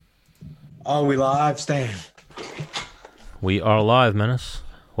Are we live, Stan? We are live, Menace.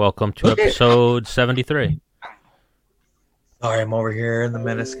 Welcome to Look at. episode 73. Sorry, I'm over here in the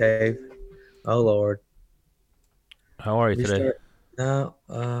Menace Cave. Oh Lord, How are you today? restart.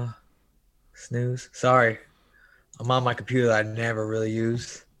 No, snooze. Sorry, I'm on my computer that I never really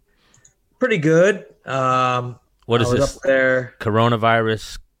use. Pretty good. What I is was up this? there.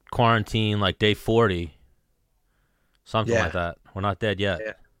 Coronavirus quarantine, like day 40? Something like Yeah, that. We're not dead yet.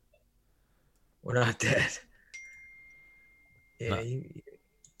 yeah, we're not dead. Yeah, No.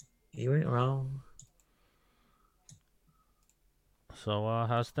 you ain't wrong. So,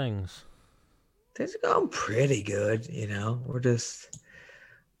 how's things? Things are going pretty good.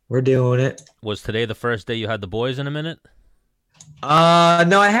 We're doing it. Was today the first day you had the boys in a minute? No,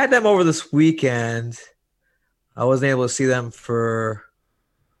 I had them over this weekend. I wasn't able to see them for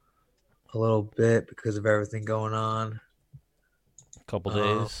a little bit because of everything going on. A couple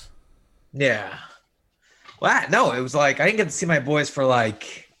Um, days? yeah. Well, no, it was like I didn't get to see my boys for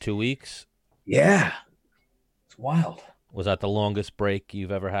like, 2 weeks? yeah, it's wild. Was that the longest break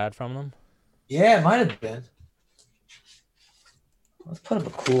you've ever had from them? Yeah, it might have been. Let's put up a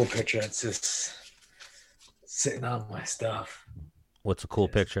cool picture that's just sitting on my stuff. What's a cool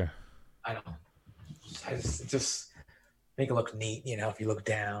Just, picture? I don't. I just make it look neat. If you look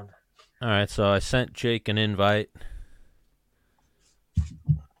down. All right, so I sent Jake an invite.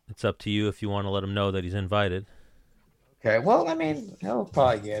 It's up to you if you want to let him know that he's invited. Okay. Well, I mean, he'll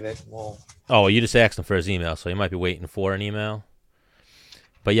probably get it. Well, Oh, you just asked him for his email, so he might be waiting for an email.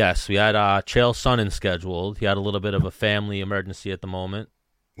 But yes, we had Chael Sonnen scheduled. He had a little bit of a family emergency at the moment.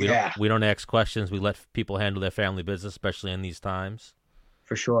 We don't yeah, we don't ask questions. We let people handle their family business, especially in these times.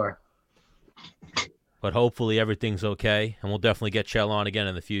 for sure. But hopefully everything's okay, and we'll definitely get Chael on again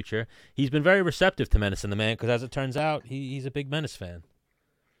in the future. He's been very receptive to Menace and the Man because, as it turns out, he's a big Menace fan.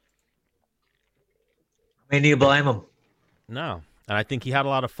 I mean, you blame him. No, and I think he had a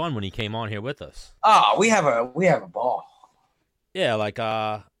lot of fun when he came on here with us. Oh, we have a ball. Yeah, like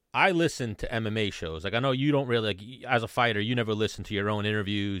I listen to MMA shows. Like I know you don't really like as a fighter, you never listen to your own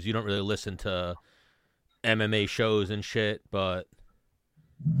interviews. You don't really listen to MMA shows and shit, but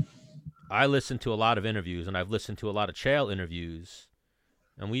I listen to a lot of interviews and I've listened to a lot of Chael interviews,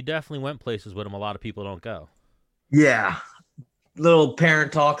 and we definitely went places with him a lot of people don't go. Yeah, little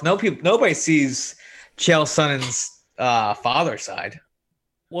parent talk. Nobody sees Chael Sonnen's father side.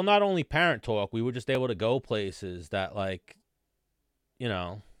 Well, not only parent talk, we were just able to go places that like, you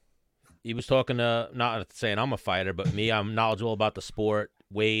know, he was talking to, not saying I'm a fighter, but me, I'm knowledgeable about the sport,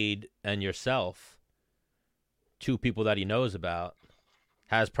 Wade and yourself, two people that he knows about,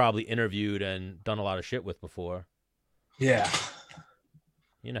 has probably interviewed and done a lot of shit with before. Yeah,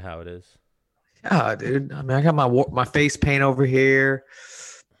 You know how it is. yeah, dude. I mean, I got my face paint over here.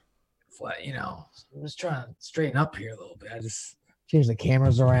 What I'm just trying to straighten up here a little bit. I just change the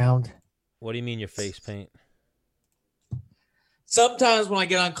cameras around. What do you mean your face paint? Sometimes when I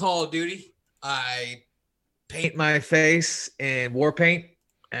get on Call of Duty, I paint my face in war paint,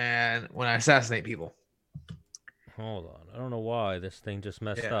 and when I assassinate people. Hold on. I don't know why this thing just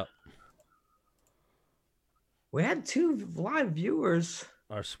messed Yeah, up. we had two live viewers.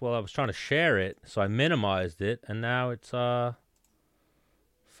 Well, I was trying to share it, so I minimized it, and now it's fucking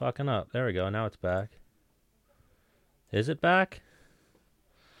up. There we go. Now it's back. Is it back?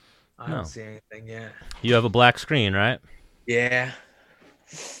 I don't No. see anything yet. You have a black screen, right? Yeah.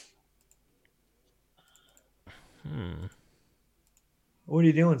 Hmm. What are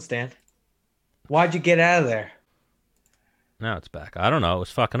you doing, Stan? Why'd you get out of there? Now it's back. I don't know. It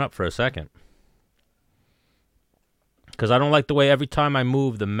was fucking up for a second. Because I don't like the way every time I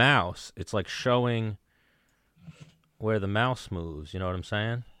move the mouse, it's like showing where the mouse moves. You know what I'm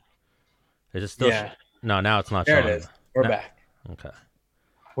saying? Is it still? Yeah. No, now it's not There it showing. is. We're No. back. Okay.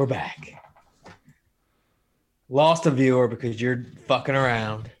 We're back. Lost a viewer because you're fucking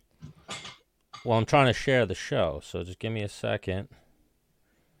around. Well, I'm trying to share the show, so just give me a second.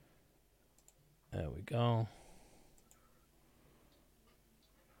 There we go.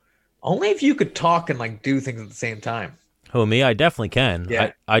 Only if you could talk and like do things at the same time. Who, me? I definitely can.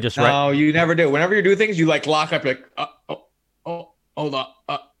 Yeah. I just write No, you never do. Whenever you do things, you like lock up. You're like, hold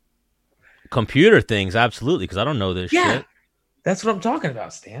on. computer things, absolutely, because I don't know this Yeah, shit. that's what I'm talking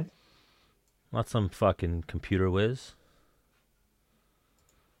about, Stan. Not some fucking computer whiz.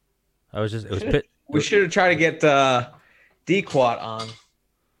 It was pit. We should have tried to get Dequat on.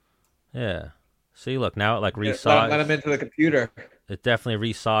 Yeah. See, look, now it like Let him resized. into the computer. It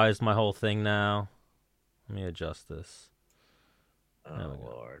definitely resized my whole thing now. Let me adjust this. There we Oh go.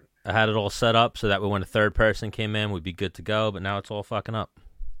 Lord. I had it all set up so that when a third person came in, we'd be good to go, but now it's all fucking up.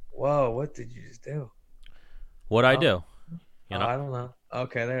 Whoa, what did you just do? What'd I Oh, do? You know? I don't know.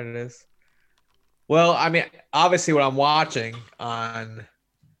 Okay, there it is. Well, I mean, obviously, what I'm watching on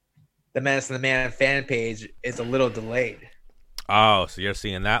the Menace and the Man fan page is a little delayed. Oh, so you're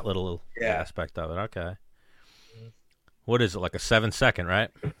seeing that little Yeah. aspect of it. Okay. What is it, like a 7-second,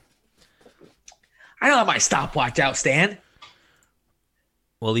 right? I don't have my stopwatch out, Stan.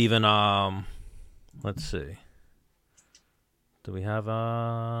 Well, even let's see. Do we have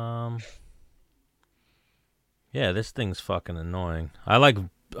Yeah, this thing's fucking annoying. I'm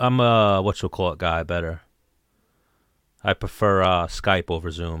a whatchamacallit guy better. I prefer Skype over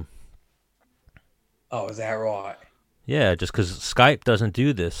Zoom. Oh, is that right? Yeah, just because Skype doesn't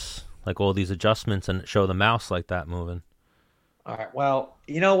do this, like all these adjustments and show the mouse like that moving. All right. Well,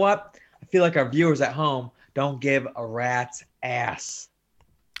 you know what? I feel like our viewers at home don't give a rat's ass.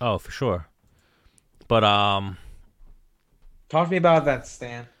 Oh, for sure. But Talk to me about that,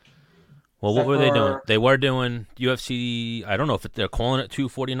 Stan. well, what Except were they doing? for- They were doing UFC. I don't know if they're calling it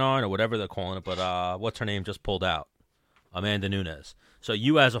 249 or whatever they're calling it, but what's her name just pulled out? Amanda Nunes. So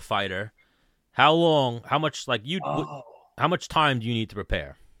you as a fighter, how much Oh, how much time do you need to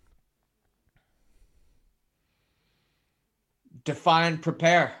prepare? define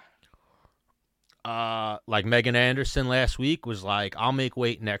prepare. Like Megan Anderson last week was like, I'll make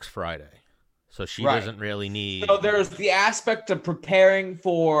weight next Friday. So she Right. doesn't really need. So there's the aspect of preparing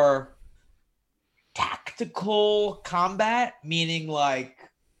for tactical combat, meaning like,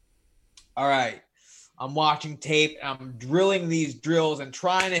 all right, I'm watching tape, I'm drilling these drills and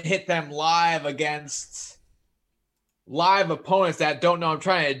trying to hit them live against live opponents that don't know I'm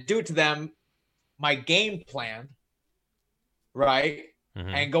trying to do it to them. My game plan, right?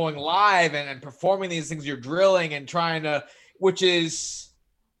 Mhm. And going live and performing these things you're drilling and trying to, which is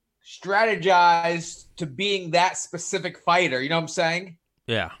strategized to being that specific fighter. You know what I'm saying?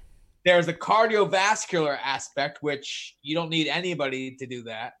 Yeah. There's the cardiovascular aspect, which you don't need anybody to do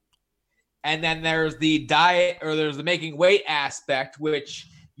that. And then there's the diet or there's the making weight aspect, which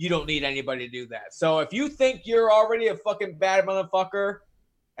you don't need anybody to do that. So if you think you're already a fucking bad motherfucker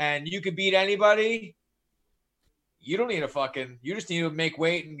and you can beat anybody, you don't need you just need to make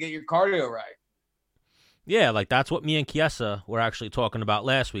weight and get your cardio right. Yeah, like that's what me and Kiesa were actually talking about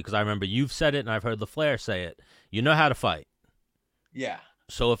last week because I remember you've said it and I've heard LaFlair say it. You know how to fight. Yeah.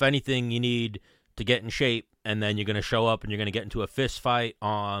 So if anything, you need to get in shape and then you're going to show up and you're going to get into a fist fight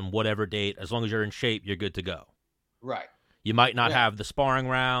on whatever date. As long as you're in shape, you're good to go. Right. You might not have the sparring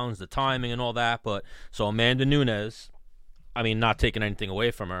rounds, the timing and all that, but so Amanda Nunes, I mean, not taking anything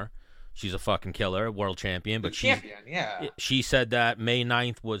away from her. She's a fucking killer, world champion, but she said that May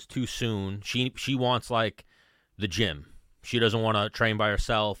 9th was too soon. She wants like the gym. She doesn't want to train by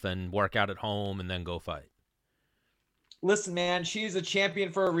herself and work out at home and then go fight. Listen, man, she's a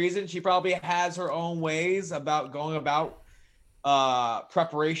champion for a reason. She probably has her own ways about going about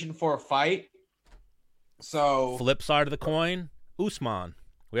preparation for a fight. So flip side of the coin, Usman.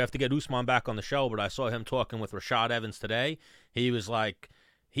 We have to get Usman back on the show, but I saw him talking with Rashad Evans today. He was like,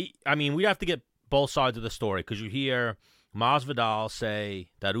 we have to get both sides of the story because you hear Masvidal say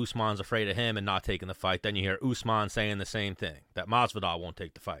that Usman's afraid of him and not taking the fight. Then you hear Usman saying the same thing, that Masvidal won't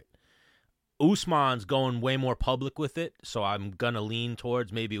take the fight. Usman's going way more public with it, so I'm going to lean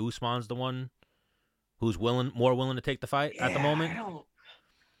towards maybe Usman's the one who's more willing to take the fight at the moment.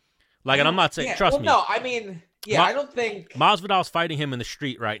 And I'm not saying, trust me. No, I mean, I don't think Masvidal's fighting him in the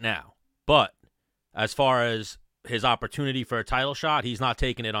street right now. But as far as his opportunity for a title shot, he's not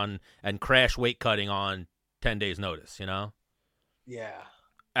taking it on and crash weight cutting on 10 days notice, you know? Yeah.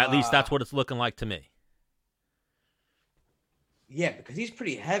 At least that's what it's looking like to me. Yeah, because he's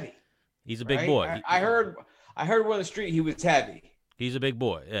pretty heavy. He's a big boy. I heard on the street he was heavy. He's a big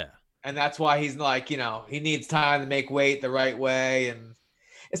boy, yeah. And that's why he's like, he needs time to make weight the right way. And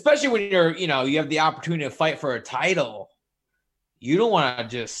especially when you're, you have the opportunity to fight for a title, you don't want to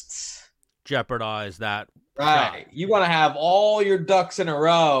just jeopardize that. Right. shot. You want to have all your ducks in a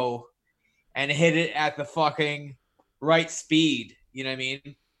row and hit it at the fucking right speed. You know what I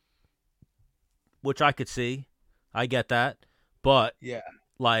mean? Which I could see. I get that. But yeah.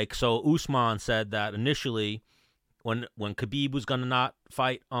 So Usman said that initially when Khabib was going to not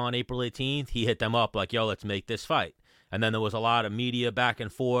fight on April 18th, he hit them up like, yo, let's make this fight. And then there was a lot of media back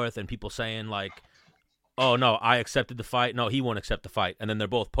and forth and people saying like, oh, no, I accepted the fight. No, he won't accept the fight. And then they're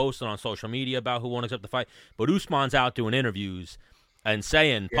both posting on social media about who won't accept the fight. But Usman's out doing interviews and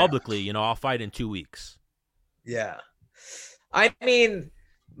saying publicly, I'll fight in 2 weeks. Yeah. I mean,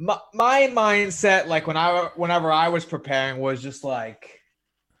 my mindset, like whenever I was preparing was just like,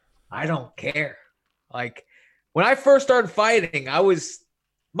 I don't care. Like when I first started fighting, I was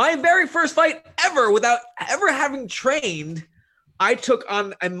My very first fight ever, without ever having trained, I took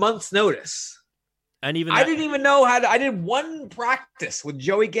on a month's notice. And even I didn't even know how to. I did one practice with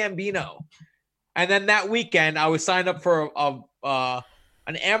Joey Gambino, and then that weekend I was signed up for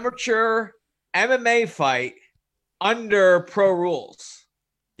an amateur MMA fight under pro rules.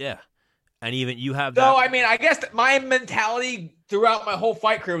 Yeah, and even you have that. So I mean, I guess that my mentality throughout my whole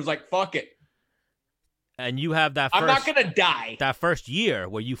fight career was like, "Fuck it." And you have that. I'm not gonna die. That first year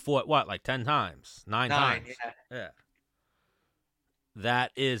where you fought what, like 10 times, 9 times. Yeah.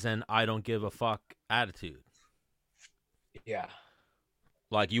 That is an I don't give a fuck attitude. Yeah.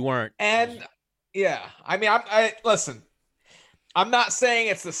 Like you weren't. And yeah, I mean, I listen. I'm not saying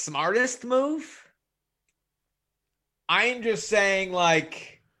it's the smartest move. I'm just saying,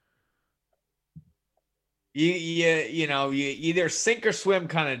 like, you either sink or swim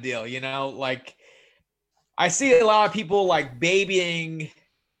kind of deal. You know, like I see a lot of people like babying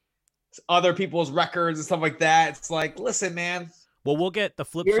other people's records and stuff like that. It's like, listen, man. Well, we'll get the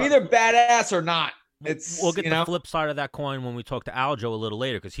flip. You're either badass or not. We'll get the flip side of that coin when we talk to Aljo a little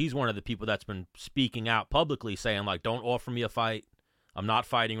later, because he's one of the people that's been speaking out publicly saying, like, don't offer me a fight. I'm not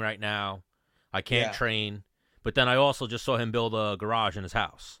fighting right now. I can't train. But then I also just saw him build a garage in his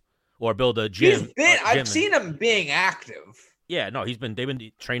house or build a gym. I've seen him being active. Yeah, no, they've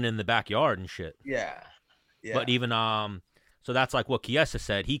been training in the backyard and shit. Yeah. But even so that's like what Chiesa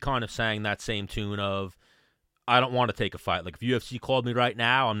said. He kind of sang that same tune of, I don't want to take a fight. Like if UFC called me right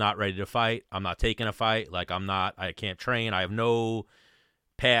now, I'm not ready to fight. I'm not taking a fight. Like I can't train. I have no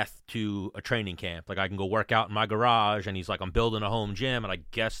path to a training camp. Like I can go work out in my garage, and he's like, I'm building a home gym, and I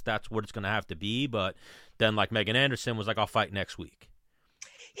guess that's what it's going to have to be. But then like Megan Anderson was like, I'll fight next week.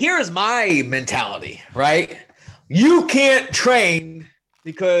 Here's my mentality, right? You can't train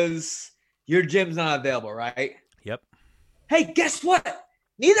because your gym's not available, right? Yep. Hey, guess what?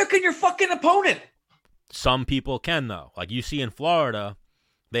 Neither can your fucking opponent. Some people can, though. Like you see in Florida,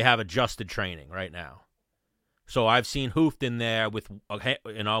 they have adjusted training right now. So I've seen Hooft in there with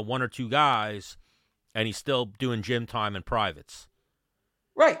one or two guys, and he's still doing gym time and privates.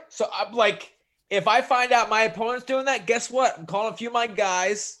 Right. So I'm like, if I find out my opponent's doing that, guess what? I'm calling a few of my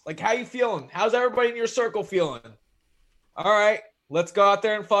guys. Like, how you feeling? How's everybody in your circle feeling? All right, let's go out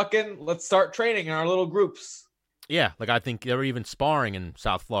there and let's start training in our little groups. Yeah, like I think they're even sparring in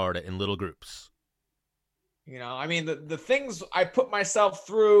South Florida in little groups. You know, I mean, the things I put myself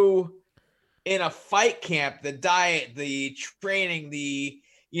through in a fight camp, the diet, the training, the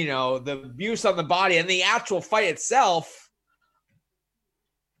abuse on the body, and the actual fight itself,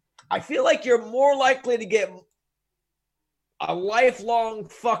 I feel like you're more likely to get a lifelong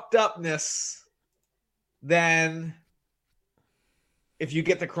fucked upness than if you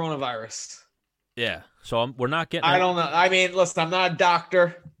get the coronavirus. Yeah, so we're not getting... I don't know. I mean, listen, I'm not a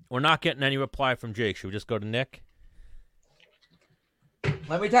doctor. We're not getting any reply from Jake. Should we just go to Nick?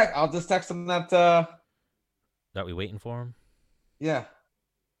 Let me text. I'll just text him that. That we waiting for him? Yeah.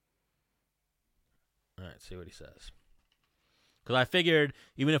 All right, see what he says. Because I figured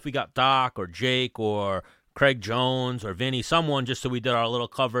even if we got Doc or Jake or Craig Jones or Vinny, someone, just so we did our little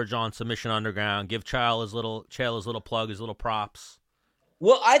coverage on Submission Underground, give Chael his little plug, his little props.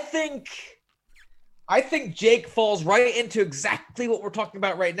 Well, I think Jake falls right into exactly what we're talking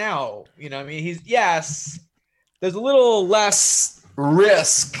about right now. You know, I mean, there's a little less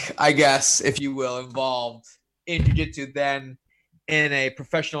risk, I guess, if you will, involved in jiu-jitsu than in a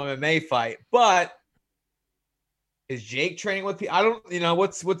professional MMA fight. But is Jake training with people? I don't,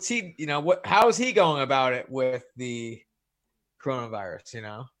 what's he, how is he going about it with the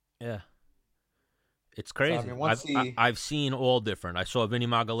coronavirus, Yeah. It's crazy. So, I mean, I've seen all different. I saw Vinny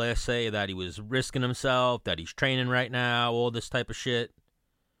Magalhaes say that he was risking himself, that he's training right now, all this type of shit.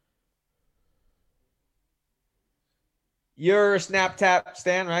 You're Snap Tap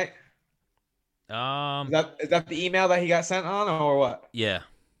Stan, right? Is that the email that he got sent on, or what? Yeah.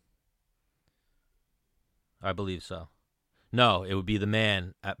 I believe so. No, it would be the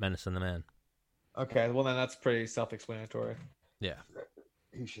man at Menace and the Man. Okay, well then that's pretty self-explanatory. Yeah.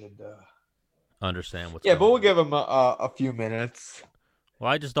 He should understand what's going but we'll give him a few minutes.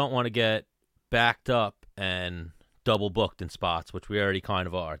 Well, I just don't want to get backed up and double booked in spots, which we already kind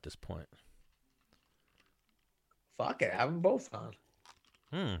of are at this point. Fuck it, have them both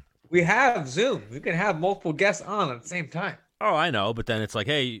on. We have Zoom. We can have multiple guests on at the same time. Oh, I know, but then it's like,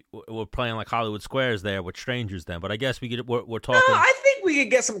 hey, we're playing like Hollywood Squares there with strangers then. But I guess we're talking. No, I think we could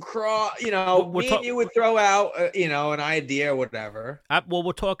get some you would throw out, an idea or whatever. Well,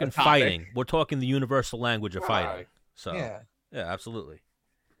 we're talking fighting. We're talking the universal language of fighting. So yeah, absolutely.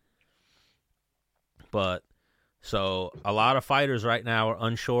 But So a lot of fighters right now are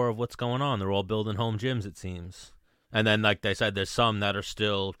unsure of what's going on. They're all building home gyms, it seems. And then, like they said, there's some that are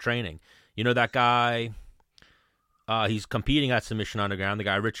still training. You know that guy? He's competing at Submission Underground. The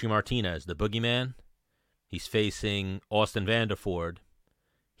guy Richie Martinez, the Boogeyman. He's facing Austin Vanderford.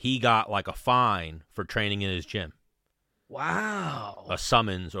 He got like a fine for training in his gym. Wow. A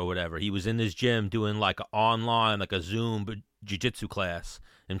summons or whatever. He was in his gym doing like an online, like a Zoom jiu-jitsu class,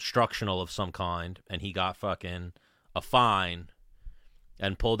 instructional of some kind, and he got fucking a fine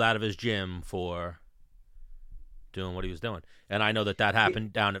and pulled out of his gym for doing what he was doing. And I know that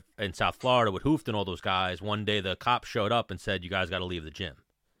happened down in South Florida with Hooft and all those guys. One day the cop showed up and said, "You guys got to leave the gym."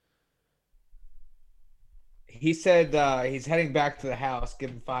 He said he's heading back to the house. Give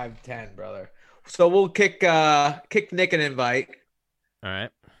him 5-10, brother. So we'll kick Nick an invite. All right.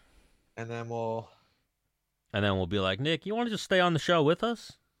 And then we'll be like, "Nick, you want to just stay on the show with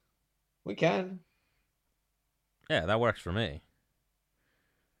us?" We can. Yeah, that works for me.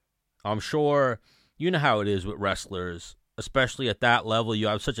 I'm sure you know how it is with wrestlers, especially at that level. You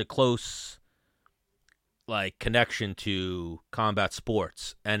have such a close like connection to combat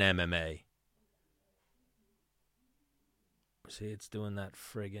sports and MMA. See, it's doing that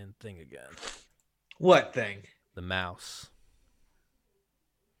friggin' thing again. What thing? The mouse.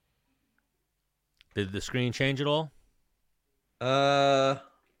 Did the screen change at all? No.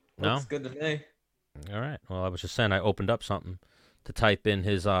 Looks good to me. All right. Well, I was just saying I opened up something to type in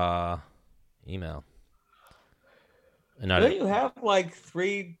his email. And Don't you have like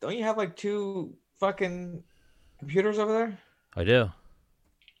two fucking computers over there? I do.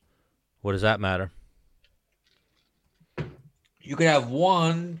 What does that matter? You could have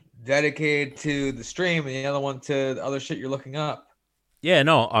one dedicated to the stream and the other one to the other shit you're looking up. Yeah,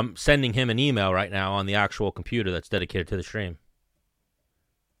 no, I'm sending him an email right now on the actual computer that's dedicated to the stream.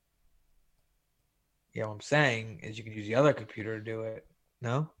 Yeah, what I'm saying is you can use the other computer to do it.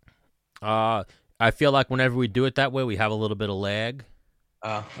 No? I feel like whenever we do it that way, we have a little bit of lag.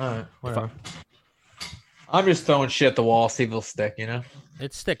 All right, whatever. I'm just throwing shit at the wall, see if it'll stick, you know?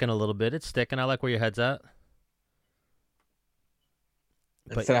 It's sticking a little bit. It's sticking. I like where your head's at.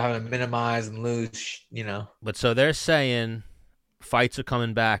 Instead of having to minimize and lose, you know. But so they're saying fights are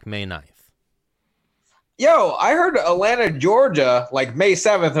coming back May 9th. Yo, I heard Atlanta, Georgia, like May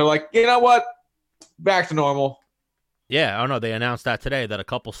 7th. They're like, you know what? Back to normal. Yeah, no, they announced that today that a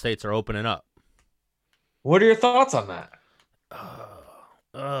couple states are opening up. What are your thoughts on that?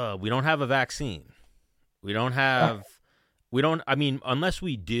 We don't have a vaccine. We don't have... I mean, unless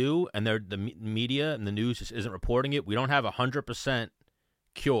we do, and the media and the news just isn't reporting it, we don't have 100%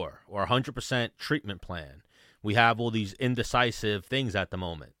 cure or 100% treatment plan. We have all these indecisive things at the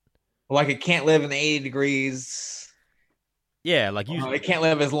moment. Like it can't live in 80 degrees. Yeah, like usually it can't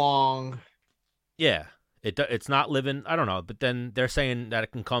live as long. Yeah, it's not living. I don't know, but then they're saying that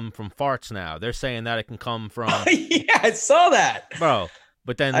it can come from farts now. They're saying that it can come from. Yeah, I saw that, bro.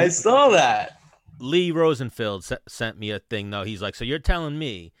 But then I saw that. Lee Rosenfeld sent me a thing though. He's like, so you're telling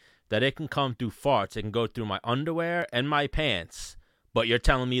me that it can come through farts? It can go through my underwear and my pants. But you're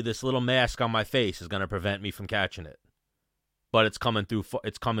telling me this little mask on my face is going to prevent me from catching it. But it's coming through.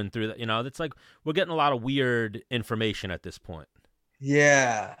 You know, it's like we're getting a lot of weird information at this point.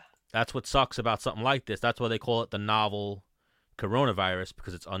 Yeah. That's what sucks about something like this. That's why they call it the novel coronavirus,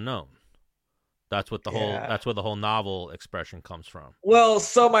 because it's unknown. That's what that's where the whole novel expression comes from. Well,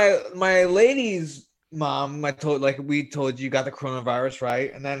 so my lady's mom, we told you got the coronavirus,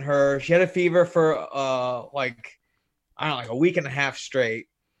 right? And then she had a fever for I don't know, like a week and a half straight.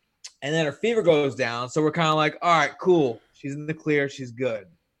 And then her fever goes down. So we're kind of like, all right, cool. She's in the clear. She's good.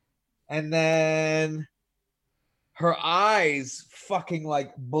 And then her eyes fucking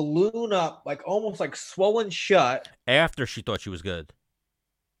like balloon up, like almost like swollen shut. After she thought she was good.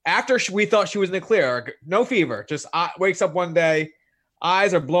 After we thought she was in the clear. No fever. Just wakes up one day.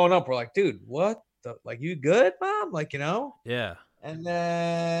 Eyes are blown up. We're like, dude, what? Like, you good, mom? Like, you know? Yeah. And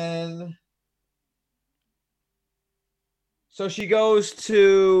then... So she goes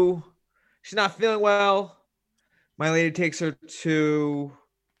to, she's not feeling well. My lady takes her to,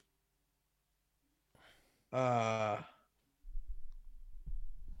 wow,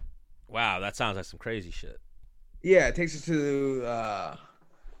 that sounds like some crazy shit. Yeah, it takes her to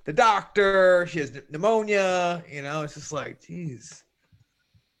the doctor. She has pneumonia. You know, it's just like, geez.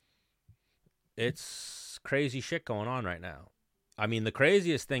 It's crazy shit going on right now. I mean, the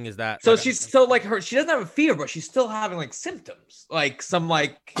craziest thing is that... So she's still like she doesn't have a fever, but she's still having like symptoms. Like some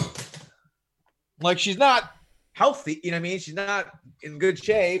like she's not healthy. You know what I mean? She's not in good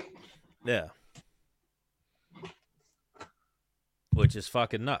shape. Yeah. Which is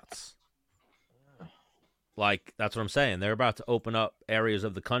fucking nuts. Like, that's what I'm saying. They're about to open up areas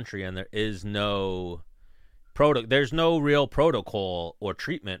of the country, and there is no there's no real protocol or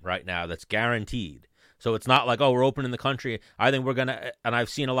treatment right now that's guaranteed. So it's not like, oh, we're opening the country. I think we're going to, and I've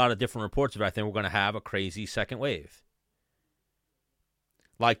seen a lot of different reports of it, I think we're going to have a crazy second wave.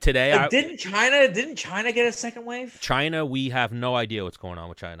 Like today, didn't China get a second wave? China, we have no idea what's going on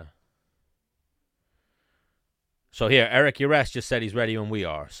with China. So here, Eric Uresk just said he's ready when we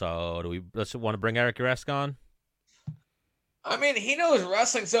are. So let's want to bring Eric Uresk on? I mean, he knows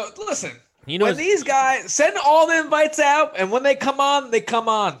wrestling. So listen, he knows, when these guys send all the invites out, and when they come on, they come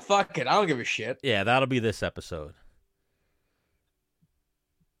on. Fuck it, I don't give a shit. Yeah, that'll be this episode.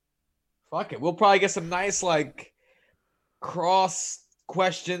 Fuck it, we'll probably get some nice like cross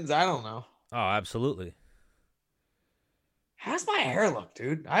questions. I don't know. Oh, absolutely. How's my hair look,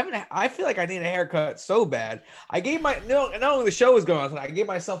 dude? I feel like I need a haircut so bad. I gave not only the show was going on, I gave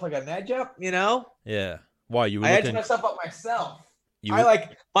myself like an edge up, you know? Yeah. Why you were I edged myself up myself.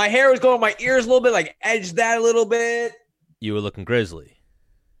 My hair was going my ears a little bit, like edged that a little bit. You were looking grizzly.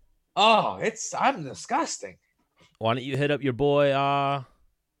 Oh, I'm disgusting. Why don't you hit up your boy,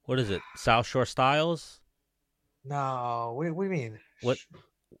 what is it? South Shore Styles? No, what do you mean? What?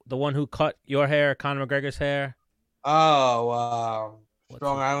 The one who cut your hair, Conor McGregor's hair? Oh,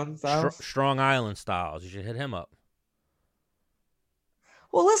 Strong Island Styles? Strong Island Styles. You should hit him up.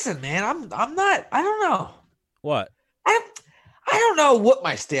 Well, listen, man, I'm not, I don't know. What? I don't know what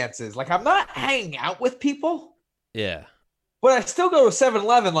my stance is. Like, I'm not hanging out with people. Yeah. But I still go to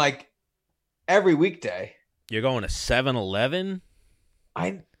 7-Eleven like every weekday. You're going to 7-Eleven?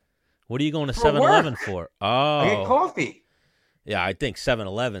 What are you going to 7-Eleven for? Oh. I get coffee. Yeah, I think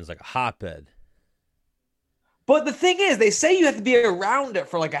 7-Eleven's like a hotbed. But the thing is, they say you have to be around it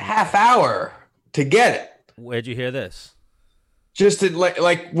for like a half hour to get it. Where'd you hear this? Just to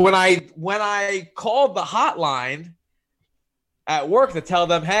like when I called the hotline at work to tell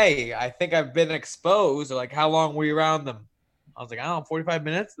them, hey, I think I've been exposed. They're like, how long were you around them? I was like, I don't know, 45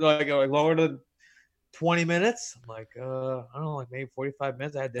 minutes. They're like longer than 20 minutes. I'm like, I don't know, like maybe 45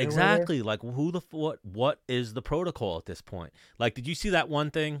 minutes. I had dinner exactly. Like, what is the protocol at this point? Like, did you see that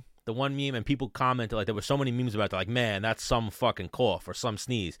one thing? The one meme, and people commented, like, there were so many memes about it, like, man, that's some fucking cough or some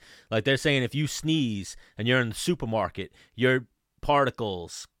sneeze. Like, they're saying if you sneeze and you're in the supermarket, your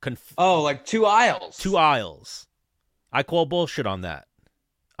particles like 2 aisles. 2 aisles. I call bullshit on that.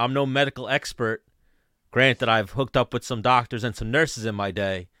 I'm no medical expert. Granted, I've hooked up with some doctors and some nurses in my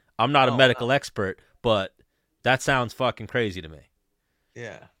day. I'm not a medical expert, but that sounds fucking crazy to me.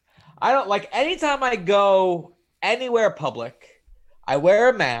 Yeah. I don't, like, anytime I go anywhere public, I wear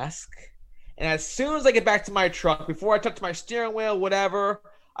a mask, and as soon as I get back to my truck, before I touch my steering wheel, whatever,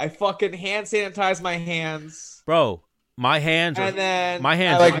 I fucking hand sanitize my hands. Bro, my hands are... And then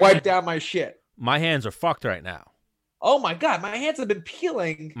I wipe down my shit. My hands are fucked right now. Oh my God, my hands have been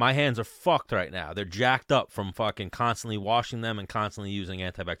peeling. My hands are fucked right now. They're jacked up from fucking constantly washing them and constantly using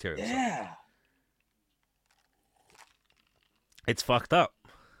antibacterial. Yeah. It's fucked up.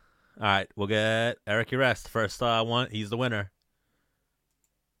 All right, we'll get Eric Uresk. First one, he's the winner.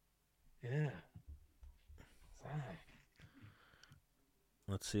 Yeah.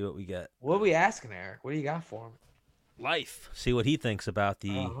 Let's see what we get. What are we asking, Eric? What do you got for him? Life. See what he thinks about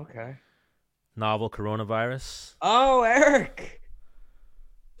the novel coronavirus. Oh, Eric.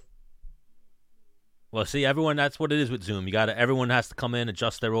 Well, see, everyone, that's what it is with Zoom. Everyone has to come in,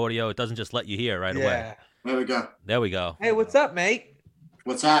 adjust their audio. It doesn't just let you hear right away. There we go. Hey, what's up, mate?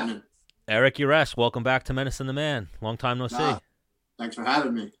 What's happening? Eric Uresk, welcome back to Menace and the Man. Long time no see. Thanks for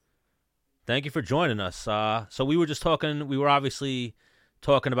having me. Thank you for joining us. So we were just talking, we were obviously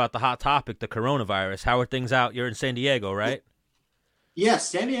talking about the hot topic, the coronavirus. How are things out? You're in San Diego, right? Yes,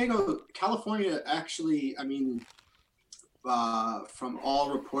 San Diego, California, actually, I mean, from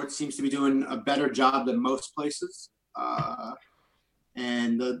all reports, seems to be doing a better job than most places.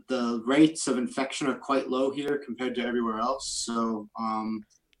 And the rates of infection are quite low here compared to everywhere else. So,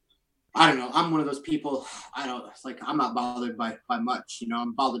 I don't know. I'm one of those people. I'm not bothered by much. You know,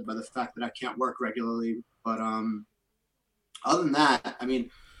 I'm bothered by the fact that I can't work regularly. But other than that, I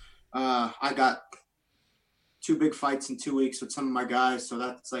mean, I got 2 big fights in 2 weeks with some of my guys, so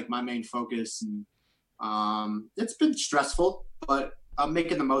that's like my main focus. And it's been stressful, but I'm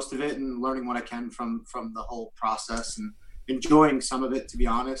making the most of it and learning what I can from the whole process and enjoying some of it, to be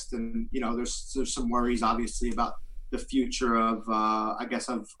honest. And you know, there's some worries, obviously, about the future of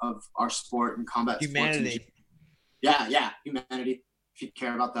of our sport and combat humanity. Sports. Yeah, humanity. If you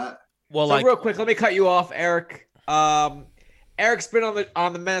care about that. Well, so real quick, let me cut you off, Eric. Eric's been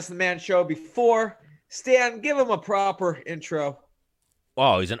on the Menace and the Man show before. Stan, give him a proper intro.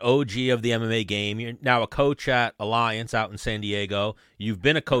 Oh, he's an OG of the MMA game. You're now a coach at Alliance out in San Diego. You've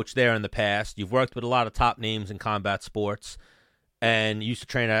been a coach there in the past. You've worked with a lot of top names in combat sports. And you used to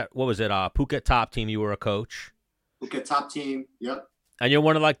train at, what was it, Phuket Top Team, you were a coach. Phuket Top Team, yep. And you're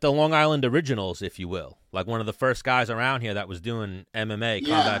one of, like, the Long Island originals, if you will. Like, one of the first guys around here that was doing MMA,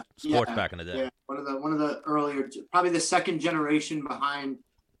 combat sports back in the day. Yeah, one of the earlier, probably the second generation behind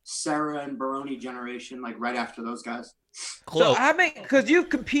Sarah and Baroni generation, like right after those guys. So how many? Because you've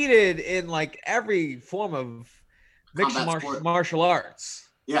competed in like every form of mixed martial arts.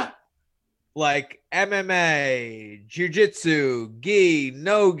 Yeah. Like MMA, jiu-jitsu, gi,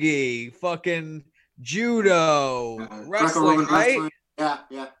 no gi, fucking judo, wrestling, right? Wrestling.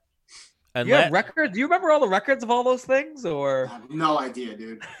 Yeah. And you have records? Do you remember all the records of all those things, or? I have no idea,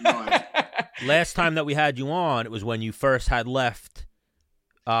 dude. No idea. Last time that we had you on, it was when you first had left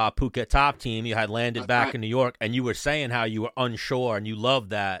Phuket Top Team. You had landed back in New York, and you were saying how you were unsure, and you loved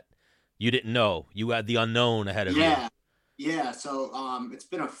that. You didn't know. You had the unknown ahead of you. Yeah, so it's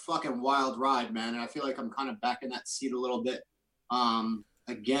been a fucking wild ride, man. And I feel like I'm kind of back in that seat a little bit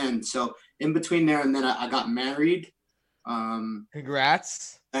again. So in between there and then I got married.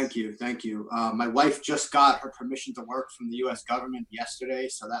 Congrats. Thank you. My wife just got her permission to work from the U.S. government yesterday,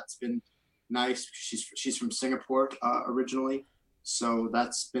 so that's been nice. She's from Singapore originally, so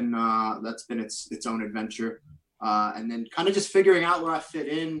that's been its own adventure. And then kind of just figuring out where I fit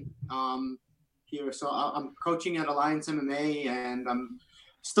in here. So I'm coaching at Alliance MMA, and I'm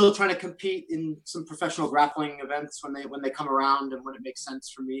still trying to compete in some professional grappling events when they come around and when it makes sense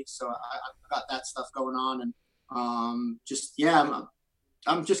for me. So I've got that stuff going on, and I'm just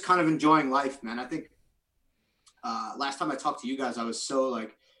kind of enjoying life, man. I think last time I talked to you guys, I was so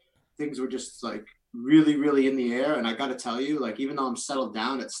like things were just like really, really in the air, and I got to tell you, like even though I'm settled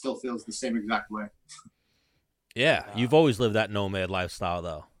down, it still feels the same exact way. Yeah, you've always lived that nomad lifestyle,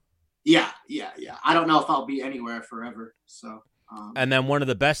 though. Yeah. I don't know if I'll be anywhere forever. So. And then one of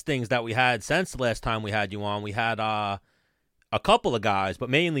the best things that we had since the last time we had you on, we had a couple of guys, but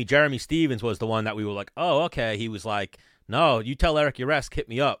mainly Jeremy Stevens was the one that we were like, oh, okay. He was like, no, you tell Eric Uresk, hit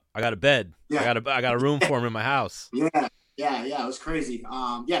me up. I got a bed. Yeah. I got a room for him in my house. Yeah. It was crazy.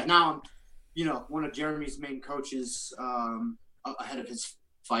 Now I'm, one of Jeremy's main coaches ahead of his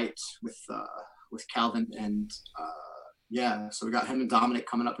fight with Calvin, and so we got him and Dominic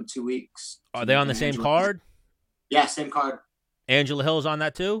coming up in 2 weeks. Are they on the same card? Yeah, same card. Angela Hill's on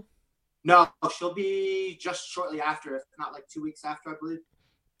that too? No, she'll be just shortly after, if not like 2 weeks after, I believe.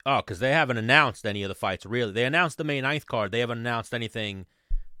 Oh, because they haven't announced any of the fights, really. They announced the May 9th card. They haven't announced anything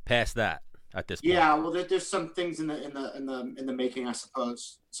past that at this point. Yeah, well, there's some things in the making, I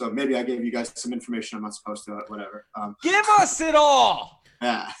suppose. So maybe I gave you guys some information I'm not supposed to, whatever. Give us it all.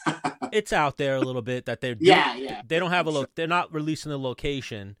 Yeah. It's out there a little bit that they're they don't have they're not releasing the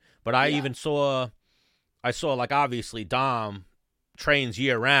location, but I saw like obviously Dom trains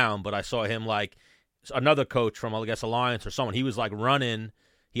year round, but I saw him like another coach from I guess Alliance or someone. He was like running.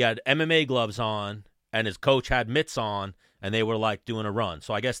 He had MMA gloves on, and his coach had mitts on, and they were like doing a run.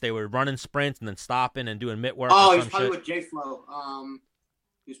 So I guess they were running sprints and then stopping and doing mitt work. Oh, he's probably with J-Flow.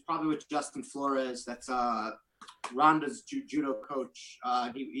 He was probably with Justin Flores. That's Ronda's judo coach.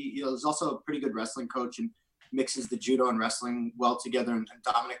 He was also a pretty good wrestling coach and mixes the judo and wrestling well together. And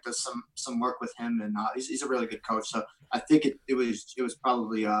Dominic does some work with him, and he's a really good coach. So I think it was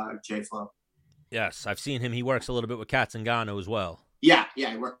probably J-Flow. Yes, I've seen him. He works a little bit with Kat Zingano as well. Yeah,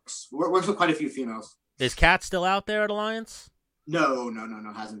 he works with quite a few females. Is Kat still out there at Alliance? No,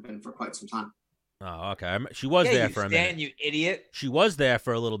 hasn't been for quite some time. Oh, okay. She was there for a minute. You idiot. She was there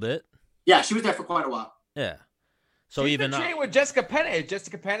for a little bit. Yeah, she was there for quite a while. Yeah. So She's even been training with Jessica Penne. Is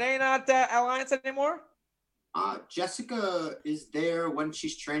Jessica Penne not at Alliance anymore? Jessica is there when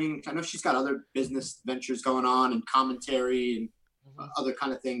she's training. I know she's got other business ventures going on and commentary and other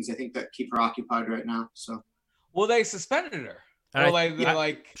kind of things, I think, that keep her occupied right now. So, well, they suspended her.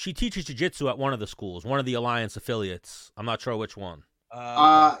 She teaches jiu-jitsu at one of the schools, one of the Alliance affiliates. I'm not sure which one.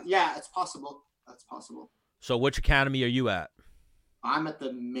 Yeah, it's possible. That's possible. So which academy are you at? I'm at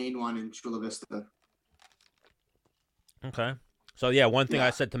the main one in Chula Vista. Okay. So yeah, one thing I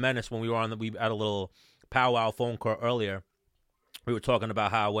said to Menace when we were we had a little powwow phone call earlier. We were talking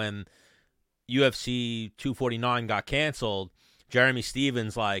about how when UFC 249 got canceled, Jeremy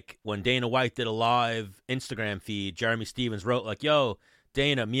Stevens, like when Dana White did a live Instagram feed, Jeremy Stevens wrote like, "Yo,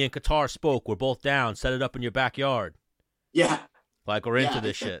 Dana, me and Qatar spoke. We're both down. Set it up in your backyard." Yeah. Like we're into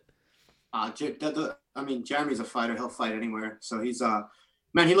this shit. I mean, Jeremy's a fighter. He'll fight anywhere. So he's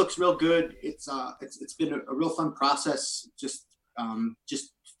man, he looks real good. It's been a real fun process. Just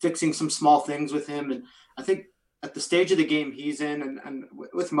fixing some small things with him, and I think at the stage of the game he's in, and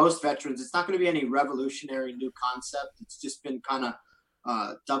with most veterans, it's not going to be any revolutionary new concept. It's just been kind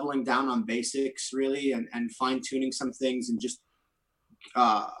of doubling down on basics, really, and fine-tuning some things, and just,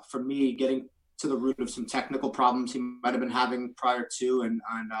 for me, getting to the root of some technical problems he might have been having prior to, and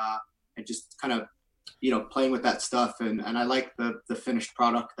just kind of, playing with that stuff. And I like the finished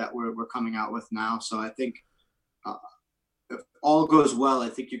product that we're coming out with now. So I think if all goes well, I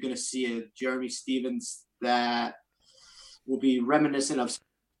think you're going to see a Jeremy Stephens that will be reminiscent of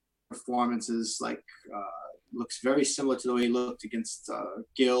performances, like looks very similar to the way he looked against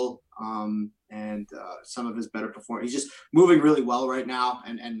Gill, and some of his better performance. He's just moving really well right now,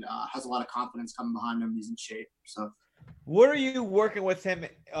 and has a lot of confidence coming behind him. He's in shape. So what are you working with him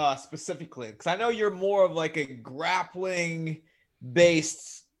specifically? Because I know you're more of like a grappling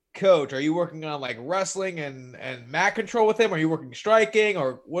based coach. Are you working on like wrestling and mat control with him? Are you working striking,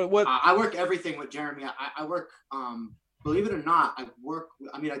 or what? I work everything with Jeremy. I work, believe it or not, I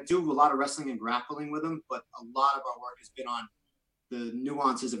do a lot of wrestling and grappling with him, but a lot of our work has been on the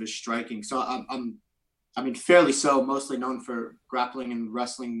nuances of his striking. So I'm fairly so, mostly known for grappling and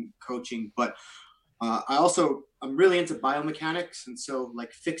wrestling coaching, but I'm really into biomechanics, and so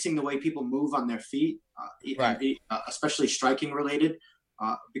like fixing the way people move on their feet, right. Especially striking related,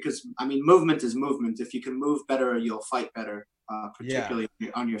 because movement is movement. If you can move better, you'll fight better, particularly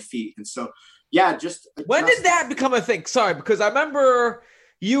on your feet. And so, when did that become a thing? Sorry, because I remember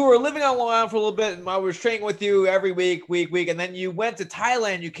you were living on Long Island for a little bit, and I was training with you every week, and then you went to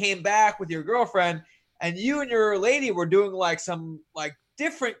Thailand. You came back with your girlfriend, and you and your lady were doing like some like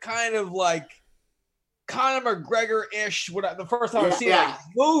different kind of like Conor McGregor-ish. The first time I see like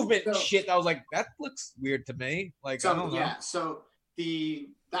movement shit, I was like, that looks weird to me. Like, I don't know. Yeah. So the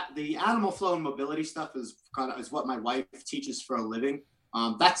animal flow and mobility stuff is what my wife teaches for a living.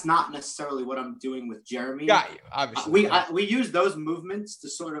 That's not necessarily what I'm doing with Jeremy. Got you. Obviously, we use those movements to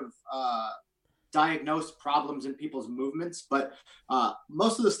sort of diagnose problems in people's movements, but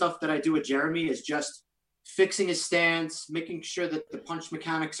most of the stuff that I do with Jeremy is just fixing his stance, making sure that the punch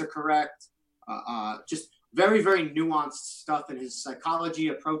mechanics are correct. Just very, very nuanced stuff in his psychology,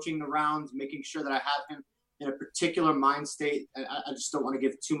 approaching the rounds, making sure that I have him in a particular mind state. I just don't want to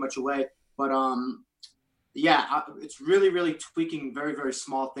give too much away, but it's really, really tweaking very, very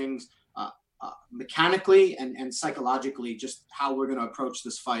small things, mechanically and psychologically, just how we're going to approach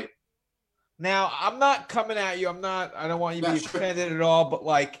this fight. Now, I'm not coming at you. I don't want you to be offended at all, but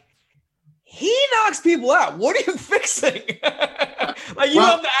like, he knocks people out. What are you fixing? Like, you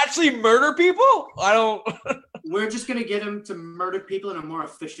want him to actually murder people? I don't. We're just going to get him to murder people in a more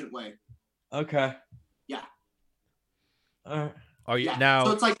efficient way. Okay. Yeah. All right. Are you now?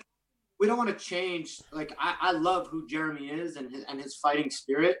 So it's like, we don't want to change. Like, I love who Jeremy is and his fighting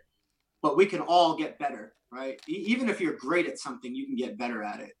spirit, but we can all get better, right? Even if you're great at something, you can get better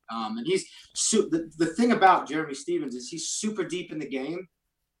at it. And he's the thing about Jeremy Stephens is he's super deep in the game,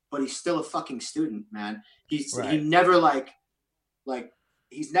 but he's still a fucking student, man. He never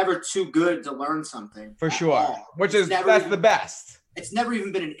he's never too good to learn something. For sure. That's the best. It's never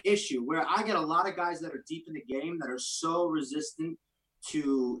even been an issue. Where I get a lot of guys that are deep in the game that are so resistant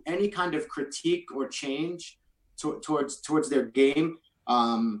to any kind of critique or change towards their game.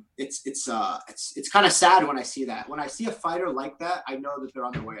 It's kind of sad when I see that. When I see a fighter like that, I know that they're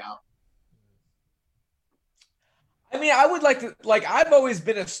on their way out. I mean, I would like to, like, I've always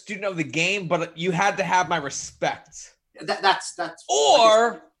been a student of the game, but you had to have my respect. That's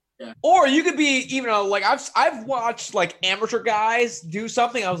or you could be even like I've watched like amateur guys do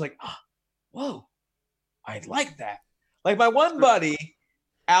something. I was like, oh, whoa, I like that. Like my one buddy,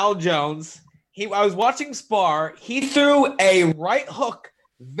 Al Jones, I was watching spar. He threw a right hook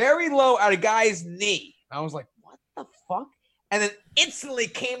very low at a guy's knee. I was like, what the fuck? And then instantly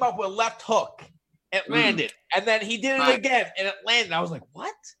came up with a left hook. It landed. And then he did it again, and it landed. I was like,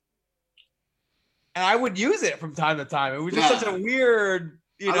 what? And I would use it from time to time. It was just such a weird,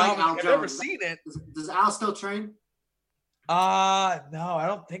 I've never seen it. Does Al still train? No, I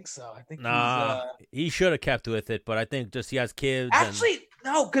don't think so. I think he should have kept with it, but I think just he has kids. Actually,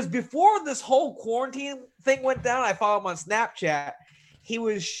 no, because before this whole quarantine thing went down, I followed him on Snapchat. He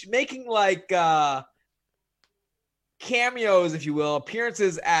was making like cameos, if you will,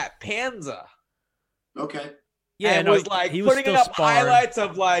 appearances at Panza. Okay. Yeah, and was like putting up highlights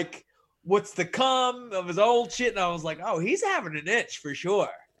of like what's to come of his old shit, and I was like, oh, he's having an itch for sure.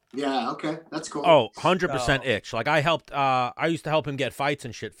 Yeah, okay. That's cool. Oh, 100% itch. Like I used to help him get fights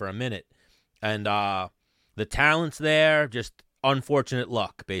and shit for a minute. And the talent's there, just unfortunate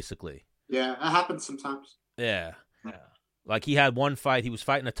luck, basically. Yeah, that happens sometimes. Yeah. Like he had one fight, he was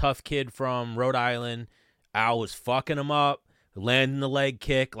fighting a tough kid from Rhode Island. Al was fucking him up, landing the leg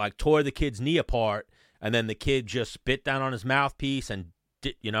kick, like tore the kid's knee apart, and then the kid just spit down on his mouthpiece and,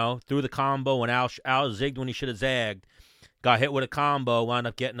 threw the combo, and Al zigged when he should have zagged. Got hit with a combo, wound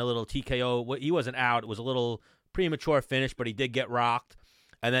up getting a little TKO. He wasn't out. It was a little premature finish, but he did get rocked.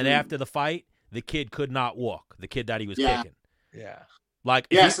 And then after the fight, the kid could not walk, the kid that he was kicking. Yeah. Like,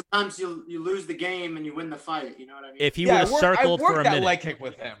 sometimes you lose the game and you win the fight. You know what I mean? If he would have circled for a minute, leg kick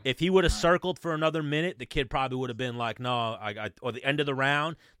with him. If he would have circled for another minute, the kid probably would have been like, no, or the end of the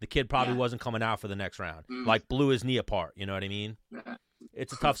round, the kid probably wasn't coming out for the next round. Like, blew his knee apart. You know what I mean? Yeah.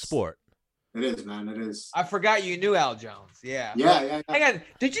 It's a tough sport. It is, man. It is. I forgot you knew Al Jones. Yeah. Yeah. Hang on.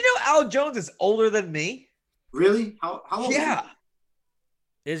 Did you know Al Jones is older than me? Really? How old? Yeah.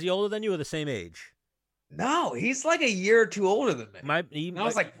 Is he older than you or the same age? No, he's like a year or two older than me. I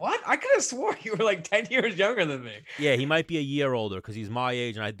was like, what? I could have sworn you were like 10 years younger than me. Yeah, he might be a year older because he's my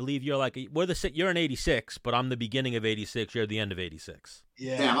age, and I believe you're like you're an 86, but I'm the beginning of 86. You're the end of 86.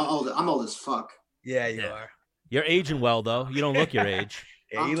 Yeah. Damn, I'm old as fuck. Yeah, you are. You're aging well though. You don't look your age.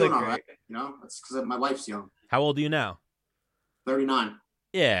 Yeah, you look great. Right. You know, that's because my wife's young. How old are you now? 39.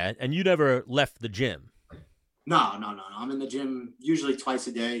 Yeah, and you never left the gym. No. I'm in the gym usually twice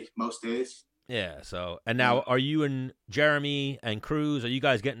a day, most days. Yeah, so, and now are you and Jeremy and Cruz, are you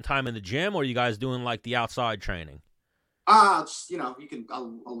guys getting time in the gym, or are you guys doing like the outside training? I'll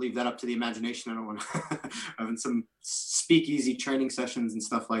leave that up to the imagination. I don't want to having some speakeasy training sessions and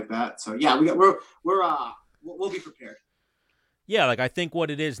stuff like that. So yeah, we'll be prepared. Yeah, like I think what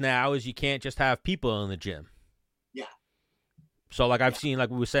it is now is you can't just have people in the gym. Yeah. So like I've seen, like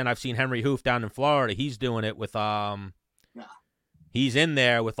we were saying, I've seen Henry Hoof down in Florida. He's doing it with He's in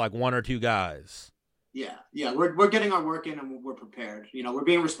there with like one or two guys. Yeah. We're getting our work in and we're prepared. You know, we're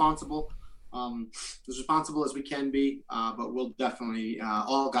being responsible, as responsible as we can be. But we'll definitely,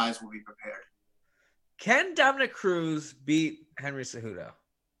 all guys will be prepared. Can Dominick Cruz beat Henry Cejudo?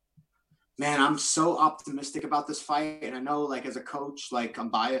 Man, I'm so optimistic about this fight, and I know, like as a coach, like I'm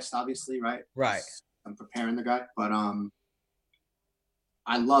biased, obviously, right? Right. I'm preparing the guy, but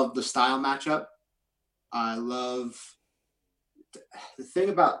I love the style matchup. I love. The thing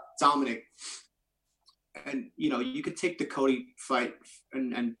about Dominick, and you could take the Cody fight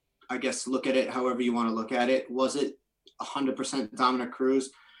and I guess look at it however you want to look at it. Was it 100% Dominick Cruz?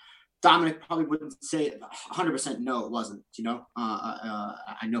 Dominick probably wouldn't say 100% no, it wasn't.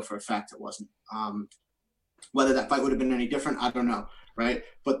 I know for a fact it wasn't. Whether that fight would have been any different, I don't know, right?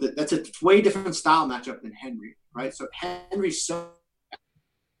 But that's a way different style matchup than Henry, right? So Henry's so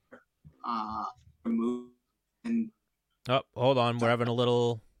removed and. Oh, hold on. We're having a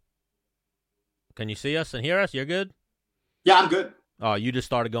little. Can you see us and hear us? You're good? Yeah, I'm good. Oh, you just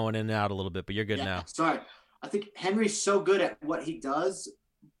started going in and out a little bit, but you're good now. Sorry. I think Henry's so good at what he does,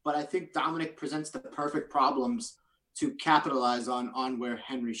 but I think Dominick presents the perfect problems to capitalize on where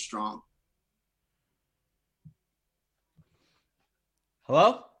Henry's strong.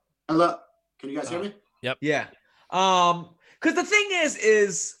 Hello? Can you guys hear me? Yep. Yeah. Because the thing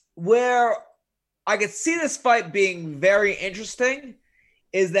is where I could see this fight being very interesting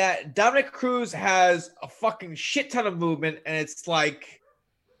is that Dominick Cruz has a fucking shit ton of movement, and it's like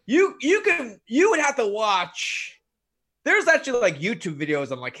you would have to watch. There's actually like YouTube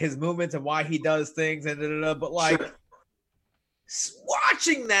videos on like his movements and why he does things and but like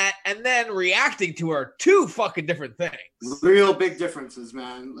watching that and then reacting to are two fucking different things. Real big differences,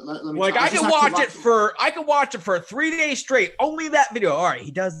 man. Let me like I can watch it for 3 days straight. Only that video. All right,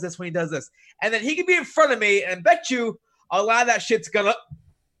 he does this when he does this, and then he can be in front of me, and bet you a lot of that shit's gonna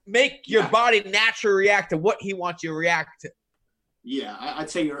make your body naturally react to what he wants you to react to. Yeah, I'd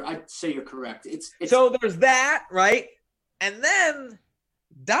say you're correct. It's so there's that, right? And then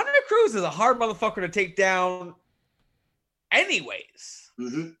Dominick Cruz is a hard motherfucker to take down anyways.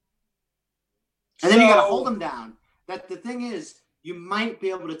 Mm-hmm. And then you gotta hold him down. That the thing is, you might be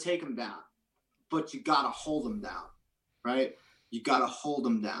able to take him down, but you gotta hold him down, right? You gotta hold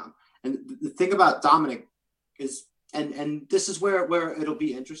him down. And the thing about Dominick is, and this is where it'll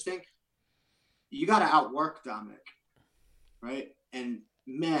be interesting. You gotta outwork Dominick, right? And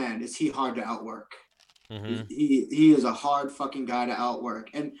man, is he hard to outwork. Mm-hmm. He is a hard fucking guy to outwork.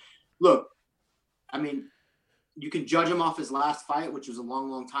 And look, I mean, you can judge him off his last fight, which was a long,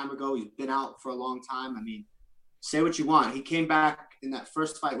 long time ago. He's been out for a long time. I mean, say what you want. He came back in that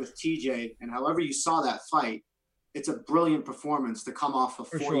first fight with TJ, and however you saw that fight, it's a brilliant performance to come off a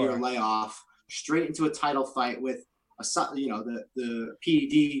 4-year layoff straight into a title fight with the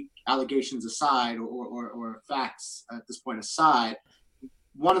PED allegations aside or facts at this point aside.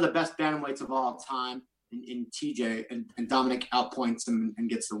 One of the best bantamweights of all time in TJ, and Dominick outpoints him and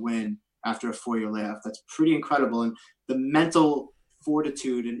gets the win. after a 4-year layoff. That's pretty incredible. And the mental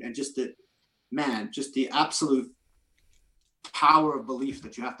fortitude and just the absolute power of belief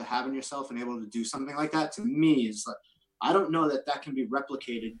that you have to have in yourself and able to do something like that, to me, is like, I don't know that can be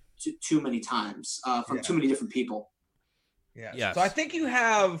replicated too many times from too many different people. Yeah. Yes. So I think you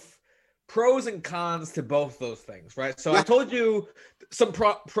have pros and cons to both those things, right? So I told you some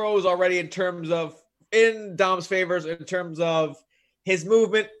pros already in terms of in Dom's favors, in terms of his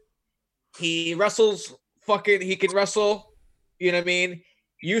movement. He wrestles he can wrestle. You know what I mean?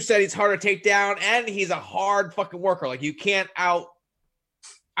 You said he's hard to take down, and he's a hard fucking worker. Like, you can't out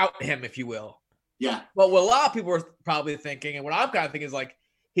him, if you will. Yeah. But what a lot of people are probably thinking, and what I'm kind of thinking, is like,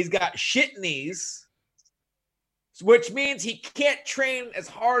 he's got shit knees, which means he can't train as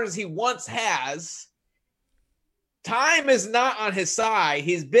hard as he once has. Time is not on his side.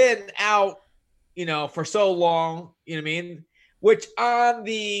 He's been out, for so long, you know what I mean? Which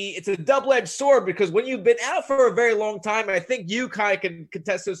it's a double-edged sword, because when you've been out for a very long time, I think you kind of can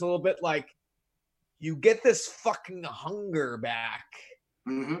contest this a little bit, like, you get this fucking hunger back.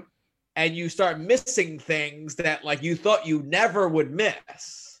 Mm-hmm. And you start missing things that, like, you thought you never would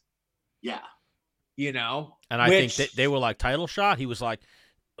miss. Yeah. And I think that they were like, title shot. He was like,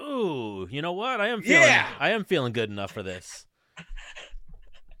 ooh, you know what? I am feeling good enough for this.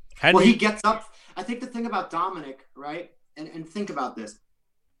 Well, he gets up. I think the thing about Dominic, right? And think about this.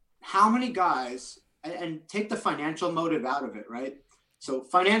 How many guys, and take the financial motive out of it, right? So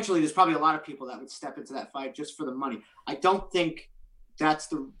financially, there's probably a lot of people that would step into that fight just for the money. I don't think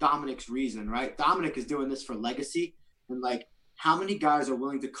that's Dominic's reason, right? Dominic is doing this for legacy. And, like, how many guys are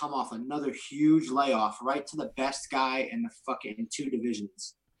willing to come off another huge layoff right to the best guy in in 2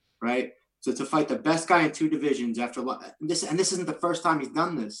 divisions, right? So to fight the best guy in 2 divisions after this isn't the first time he's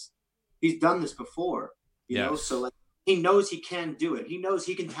done this. He's done this before, you know? So, like, he knows he can do it. He knows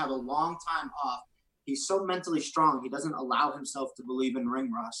he can have a long time off. He's so mentally strong. He doesn't allow himself to believe in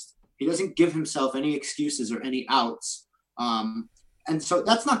ring rust. He doesn't give himself any excuses or any outs. And so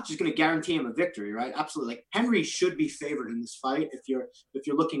that's not just going to guarantee him a victory, right? Absolutely. Like, Henry should be favored in this fight if you're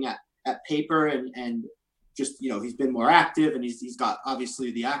looking at paper and just, he's been more active, and he's got obviously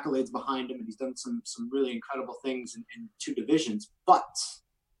the accolades behind him, and he's done some really incredible things in 2 divisions. But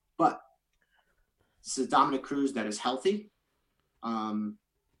this is Dominic Cruz that is healthy, and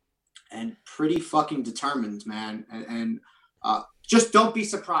pretty fucking determined, man. And just don't be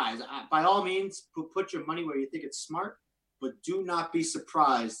surprised. By all means, put your money where you think it's smart, but do not be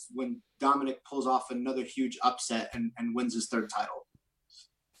surprised when Dominic pulls off another huge upset and wins his 3rd title.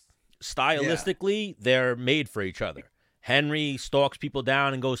 Stylistically, they're made for each other. Henry stalks people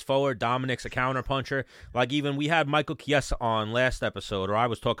down and goes forward. Dominic's a counterpuncher. Like, even we had Michael Chiesa on last episode, or I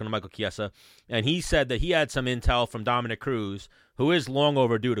was talking to Michael Chiesa, and he said that he had some intel from Dominic Cruz, who is long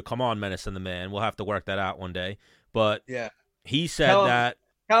overdue to come on Menace and the Man. We'll have to work that out one day. But he said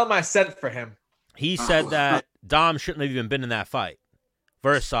Tell him I sent for him. He said that Dom shouldn't have even been in that fight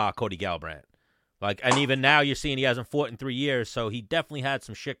versus Cody Garbrandt. Like, and even now you're seeing he hasn't fought in 3 years, so he definitely had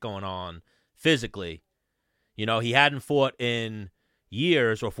some shit going on physically. He hadn't fought in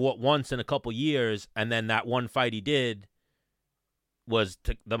years, or fought once in a couple years, and then that one fight he did was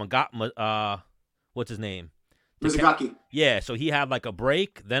what's his name? Mizugaki. Yeah, so he had like a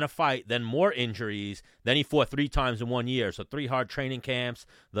break, then a fight, then more injuries, then he fought 3 times in 1 year. So 3 hard training camps.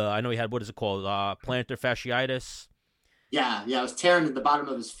 I know he had, what is it called? Plantar fasciitis. Yeah, it was tearing the bottom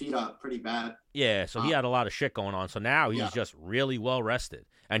of his feet up pretty bad. Yeah, so he had a lot of shit going on. So now he's just really well rested.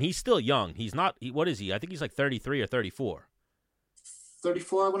 And he's still young. He's not, what is he? I think he's like 33 or 34.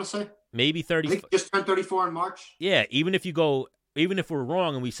 34, I want to say. Maybe 30. I think he just turned 34 in March. Yeah, even if we're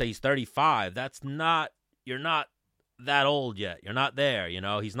wrong and we say he's 35, you're not that old yet. You're not there,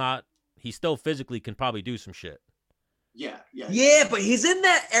 he still physically can probably do some shit. Yeah. Yeah, but he's in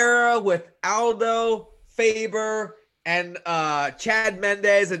that era with Aldo, Faber, and Chad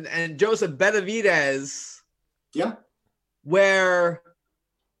Mendes and Joseph Benavidez. Yeah. Where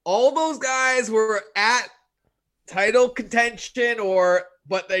all those guys were at title contention,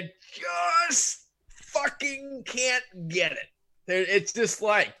 but they just fucking can't get it. It's just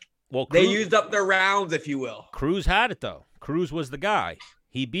like, they used up their rounds, if you will. Cruz had it, though. Cruz was the guy.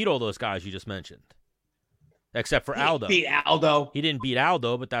 He beat all those guys you just mentioned. Except for Aldo. He beat Aldo. He didn't beat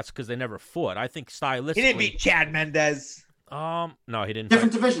Aldo, but that's because they never fought. I think stylistically. He didn't beat Chad Mendes. No, he didn't.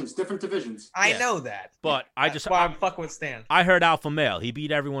 Different divisions. I know that. But that's why I'm fucking with Stan. I heard Alpha Male. He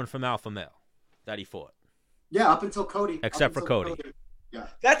beat everyone from Alpha Male that he fought. Yeah, up until Cody. Except for Cody. Yeah.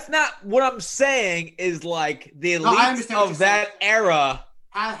 That's not what I'm saying, is like the elites of that era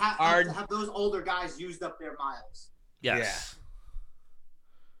have those older guys used up their miles. Yes.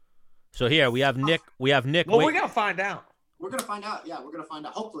 So here we have Nick. We have Nick. Well, we're gonna find out. We're gonna find out. Yeah, we're gonna find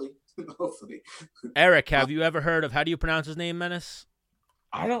out. Hopefully, hopefully. Eric, have you ever heard of? How do you pronounce his name, Menace?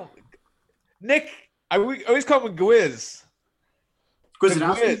 I don't. Nick, I always call him Gwiz.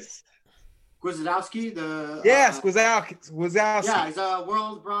 Gwizdowski. Gwizdowski, the yes, Gwizdowski. Yeah, he's a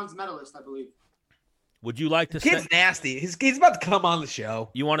world bronze medalist, I believe. Would you like to? Kid's nasty. He's about to come on the show.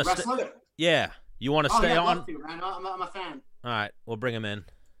 You want to? Wrestler? Yeah. You want to stay yeah, on? love to, man. I'm a fan. All right, we'll bring him in.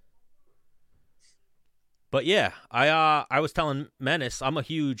 But yeah, I was telling Menace, and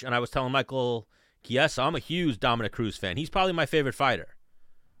I was telling Michael Chiesa, I'm a huge Dominic Cruz fan. He's probably my favorite fighter.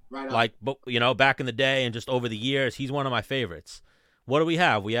 Right on. Like, back in the day and just over the years, he's one of my favorites. What do we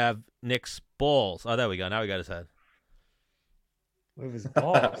have? We have Nick's balls. Oh, there we go. Now we got his head. Move his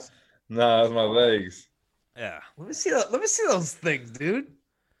balls. No, that's my legs. Yeah. Let me see those things, dude.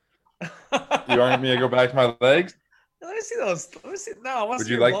 You want me to go back to my legs? Let me see those. Let me see. No, I want to Would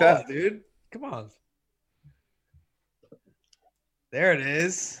see you your like balls, that? dude? Come on. There it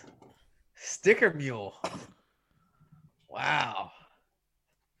is. Sticker mule. Wow.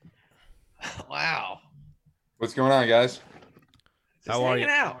 Wow. What's going on, guys? Just How are hanging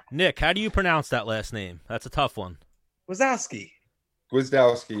you? out. Nick, how do you pronounce that last name? That's a tough one. Wazowski.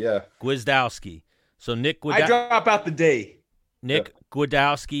 Gwizdowski, yeah. Gwizdowski. So Nick I drop out the D. Nick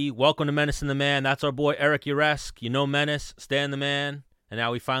Gwizdowski, welcome to Menace and the Man. That's our boy Eric Uresk. You know Menace, Stan the Man, and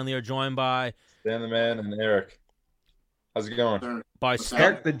now we finally are joined by Dan the Man and Eric. How's it going? by What's Stan.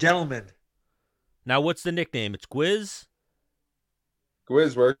 Eric the gentleman. Now, what's the nickname? It's Gwiz?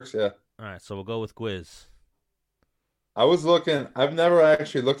 Gwiz works, yeah. All right, so we'll go with Gwiz. I was looking. I've never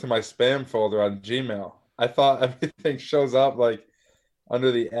actually looked at my spam folder on Gmail. I thought everything shows up like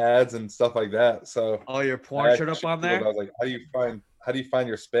under the ads and stuff like that. So Oh, your I porn showed up actually on Googled, there? I was like, how do you find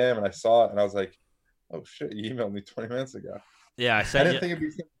your spam? And I saw it and I was like, oh shit, you emailed me 20 minutes ago. Yeah, I I sent didn't you. think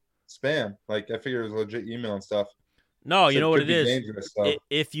it'd be spam. Like I figured it was legit email and stuff. No, So you know what could it be is? dangerous, so.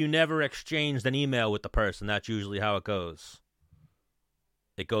 If you never exchanged an email with the person, that's usually how it goes.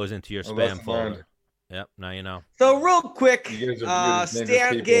 It goes into your Well, spam lesson folder. learned. Yep, now you know. So real quick, You guys are viewed as dangerous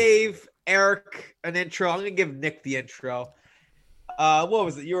Stan people. gave Eric an intro. I'm gonna give Nick the intro. What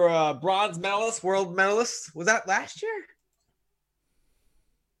was it? You were a bronze medalist, world medalist. Was that last year?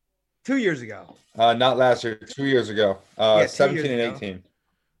 2 years ago. Not last year, 2 years ago. 2 17 years and ago. 18.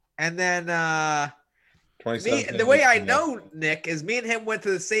 And then me, 2017 the way I 18, yeah. know Nick is me and him went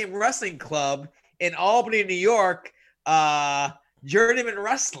to the same wrestling club in Albany, New York, Journeyman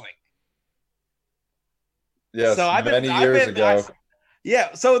Wrestling. Yes, So I've many been, years ago.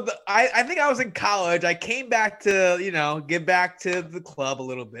 Yeah, so I think I was in college. I came back to, get back to the club a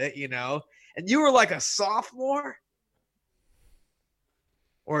little bit, and you were like a sophomore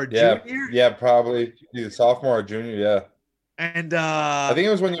or a junior. Yeah, probably either sophomore or junior. Yeah, And I think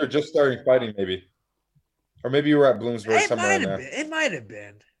it was when you were just starting fighting, maybe, or maybe you were at Bloomsburg it somewhere in might have there. been. It might have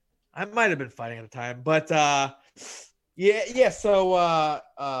been. I might have been fighting at the time, but yeah. So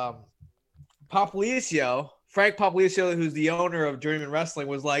Frank Popolicio, who's the owner of Journeyman Wrestling,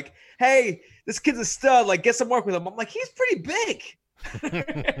 was like, "Hey, this kid's a stud. Like, get some work with him." I'm like, "He's pretty big."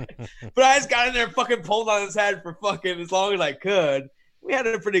 But I just got in there and fucking pulled on his head for fucking as long as I could. We had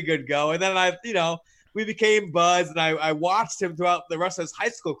a pretty good go. And then we became buds, and I watched him throughout the rest of his high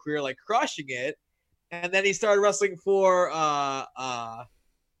school career, like crushing it. And then he started wrestling for what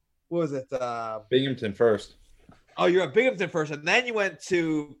was it? Binghamton first. Oh, you're at Binghamton first, and then you went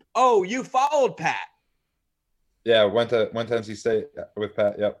to you followed Pat. Yeah, went to NC State with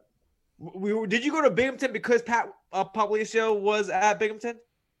Pat. Yep. Did you go to Binghamton because Pat Popolicio was at Binghamton?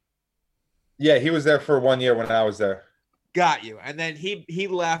 Yeah, he was there for 1 year when I was there. Got you. And then he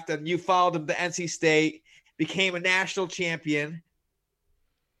left, and you followed him to NC State, became a national champion.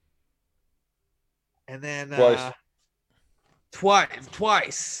 And then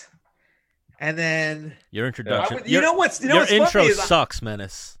twice. And then Your introduction. your what's your what's intro funny is sucks,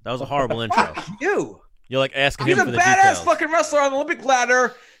 Menace. That was a horrible intro. fuck you. You're like asking He's him a for the badass details. fucking wrestler on the Olympic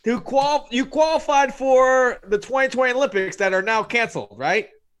ladder who you qualified for the 2020 Olympics that are now canceled, right?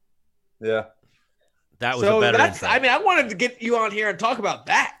 Yeah. That was a better intro. I wanted to get you on here and talk about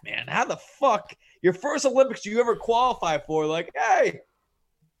that, man. How the fuck your first Olympics you ever qualify for? Like, hey,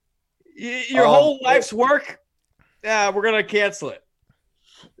 your whole life's work, yeah, we're gonna cancel it.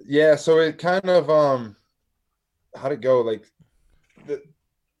 Yeah, so it kind of how'd it go? Like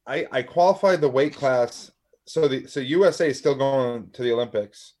I qualified the weight class. So USA is still going to the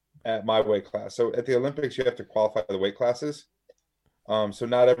Olympics at my weight class. So at the Olympics you have to qualify the weight classes. So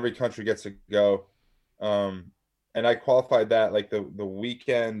not every country gets to go. And I qualified that like the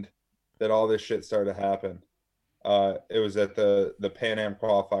weekend that all this shit started to happen. It was at the Pan Am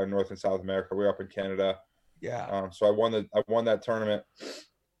qualifier, North and South America. We were up in Canada. Yeah. So I won that tournament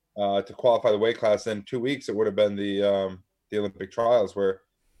to qualify the weight class. In 2 weeks, it would have been the Olympic trials where,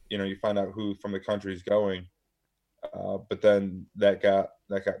 you find out who from the country is going. But then that got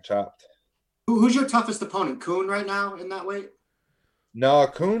chopped. Who's your toughest opponent? Kuhn right now in that weight? No,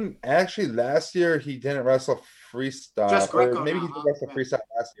 Kuhn actually last year he didn't wrestle freestyle. Just Greco or maybe now, he did huh? wrestle freestyle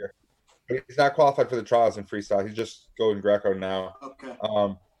last year. But he's not qualified for the trials in freestyle. He's just going Greco now. Okay.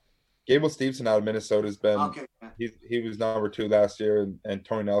 Gable Stevenson out of Minnesota has been Okay. he was number 2 last year, and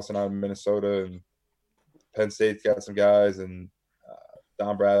Tony Nelson out of Minnesota, and Penn State's got some guys, and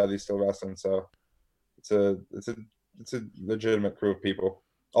Don Bradley's still wrestling. So it's a legitimate crew of people.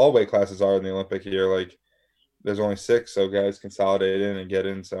 All weight classes are in the Olympic year. Like there's only 6, so guys consolidate in and get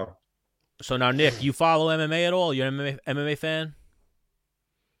in. So now, Nick, you follow MMA at all? You're an MMA fan?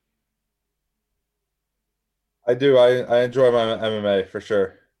 I do. I enjoy my MMA for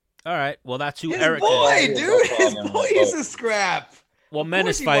sure. All right. Well, that's who His Eric boy, is. dude. His boy is a scrap. Well, Of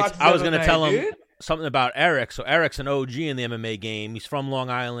Menace course he Fights, watches I was going to MMA, tell him dude. something about Eric. So Eric's an OG in the MMA game. He's from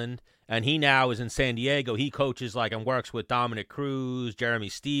Long Island, and he now is in San Diego. He coaches and works with Dominic Cruz, Jeremy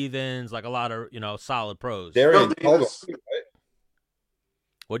Stevens, a lot of, solid pros. Darian Phil Caldwell, Davis. right?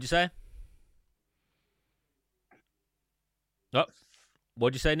 What'd you say? Oh,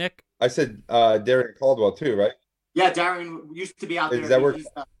 what'd you say, Nick? I said Darian Caldwell too, right? Yeah, Darren used to be out Is there. that where-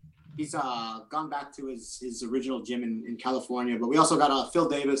 He's gone back to his original gym in California. But we also got Phil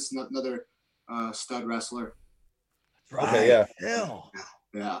Davis, another stud wrestler. Right. Okay, yeah. Phil.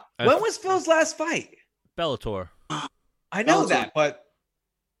 Yeah. When was Phil's last fight? Bellator? I know Bellator. that, but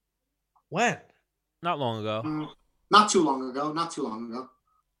when? Not long ago. Not too long ago.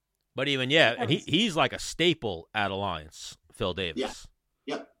 But even, and he's like a staple at Alliance, Phil Davis.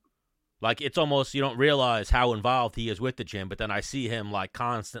 Yeah. Yep. It's almost, you don't realize how involved he is with the gym, but then I see him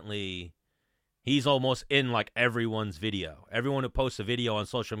constantly, he's almost in everyone's video. Everyone who posts a video on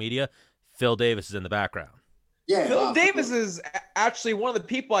social media, Phil Davis is in the background. Yeah. Phil Davis is actually one of the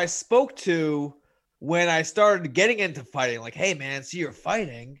people I spoke to when I started getting into fighting. Like, hey man, see you're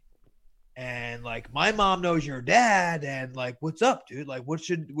fighting, and my mom knows your dad, and what's up, dude? What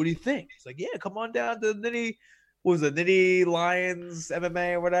do you think? He's like, yeah, come on down to Nitty Lions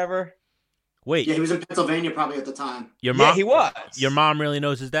MMA or whatever. Wait, Yeah, he was in Pennsylvania probably at the time. your mom? Yeah, he was. Your mom really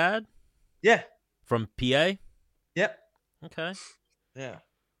knows his dad Yeah. from PA? Yep. Okay, Yeah.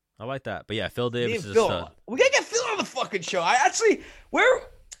 I like that. But yeah, Phil Me Davis and is a Phil. stud. We gotta get Phil on the fucking show.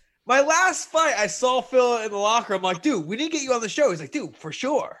 My last fight, I saw Phil in the locker. I'm like, dude, we need to get you on the show. He's like, dude, for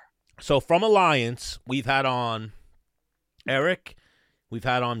sure. So from Alliance, we've had on Eric, we've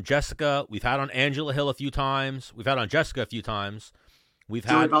had on Jessica, we've had on Angela Hill a few times, we've had on Jessica a few times. We've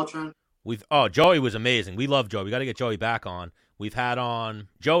Joey had Beltran. Joey was amazing. We love Joey. We got to get Joey back on. We've had on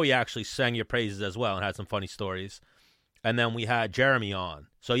Joey actually sang your praises as well and had some funny stories. And then we had Jeremy on.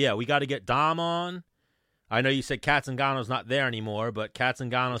 So yeah, we got to get Dom on. I know you said Katzengano's not there anymore, but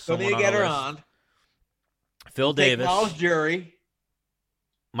Katzengano's So someone need to get on her the list. on. Phil Take Davis. Miles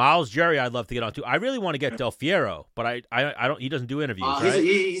Jury. I'd love to get on too. I really want to get Del Fiero, but I don't. He doesn't do interviews, right?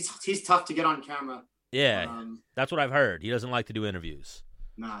 He's tough to get on camera. Yeah, that's what I've heard. He doesn't like to do interviews.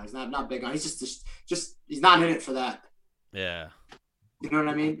 Nah, he's not big on. He's just he's not in it for that. Yeah. You know what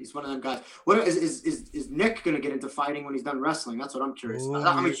I mean? He's one of them guys. What is Nick gonna get into fighting when he's done wrestling? That's what I'm curious. Ooh,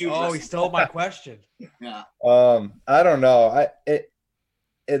 I'm a huge he wrestling stole my question. Yeah. I don't know.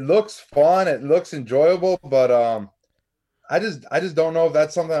 It looks fun. It looks enjoyable, but I just don't know if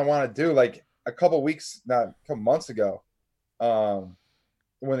that's something I want to do. Like a couple months ago,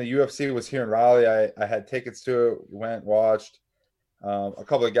 when the UFC was here in Raleigh, I had tickets to it. We went, watched. A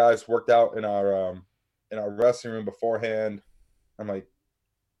couple of guys worked out in our wrestling room beforehand. I'm like,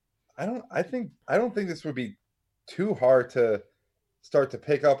 I don't think this would be too hard to start to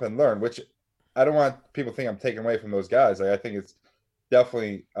pick up and learn, which I don't want people to think I'm taking away from those guys. Like I think it's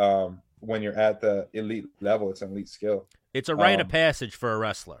definitely when you're at the elite level, it's an elite skill. It's a rite of passage for a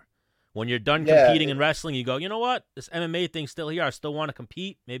wrestler. When you're done competing in wrestling, you go, you know what? This MMA thing's still here. I still want to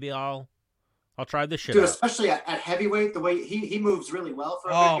compete. Maybe I'll try this shit Dude, out. especially at heavyweight, the way he moves really well for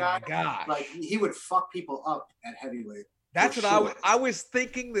a Oh big guy. my gosh. Like he would fuck people up at heavyweight. That's For what sure. I was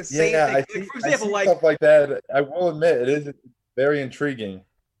thinking the same Yeah, thing. For example, stuff like that. I will admit it is very intriguing.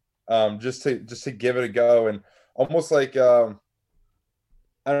 Just to give it a go, and almost like I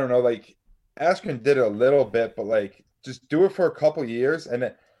don't know, like Askren did it a little bit, but like just do it for a couple years, and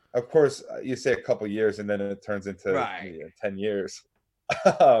then, of course you say a couple years, and then it turns into 10 years.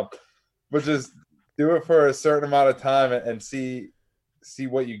 But just do it for a certain amount of time and see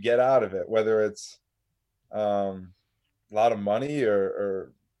what you get out of it, whether it's a lot of money,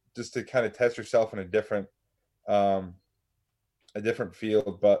 or just to kind of test yourself in a different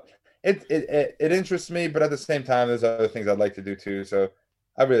field. But it interests me, but at the same time, there's other things I'd like to do too. So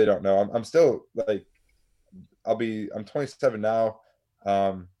I really don't know. I'm still like, I'm 27 now.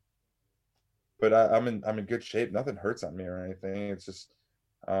 But I'm in good shape. Nothing hurts on me or anything. It's just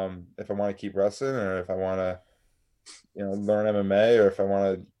if I want to keep wrestling, or if I want to, learn MMA, or if I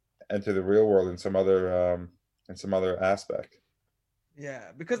want to enter the real world in some other aspect.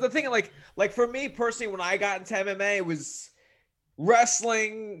 Yeah, because the thing, like for me personally, when I got into MMA, it was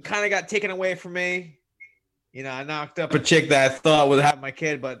wrestling kind of got taken away from me. I knocked up a chick that I thought would have my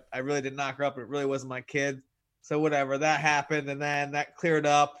kid, but I really did knock her up. It really wasn't my kid. So whatever, that happened, and then that cleared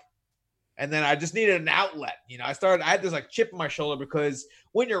up. And then I just needed an outlet. I had this like chip on my shoulder, because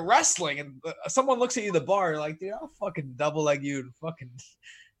when you're wrestling and someone looks at you in the bar, you're like, dude, I'll fucking double leg you and fucking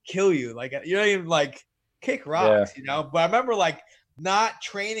kill you. Like, you don't even like kick rocks, But I remember like not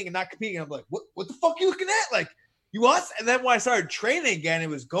training and not competing. I'm like, what the fuck are you looking at? Like, you us? And then when I started training again, it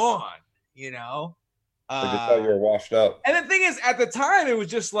was gone, I just thought you were washed up. And the thing is, at the time, it was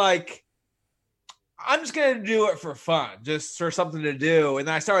just like, I'm just going to do it for fun, just for something to do. And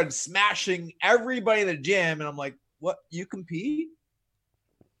then I started smashing everybody in the gym. And I'm like, what? You compete?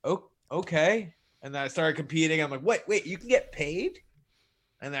 Oh, okay. And then I started competing. I'm like, wait, you can get paid?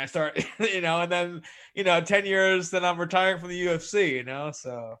 And then I start, and then, 10 years, then I'm retiring from the UFC,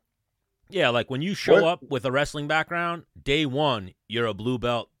 so. Yeah, like when you show up with a wrestling background, day one, you're a blue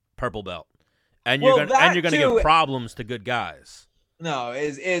belt, purple belt. And you're gonna give problems to good guys. No,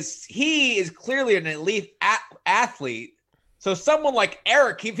 he is clearly an elite athlete. So someone like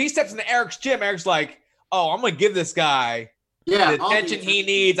Eric, if he steps into Eric's gym, Eric's like, oh, I'm going to give this guy the attention he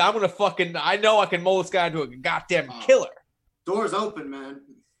needs. I know I can mold this guy into a goddamn killer. Doors open, man.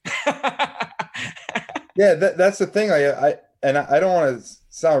 Yeah, that's the thing. I don't want to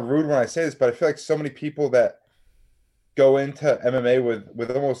sound rude when I say this, but I feel like so many people that go into MMA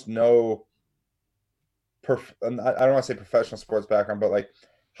with almost no I don't want to say professional sports background, but like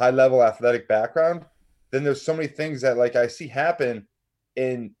high level athletic background, then there's so many things that like I see happen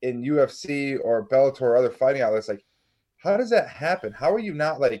in UFC or Bellator or other fighting outlets. Like, how does that happen? How are you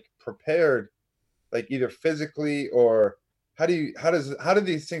not like prepared, like either physically, or how do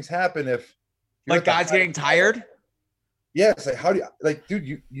these things happen if like guys getting tired? Yes, like how do you, like, dude,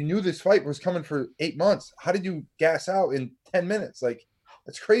 you knew this fight was coming for 8 months. How did you gas out in 10 minutes? Like,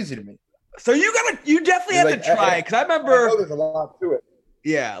 that's crazy to me. So you definitely have to try it, because I remember there's a lot to it.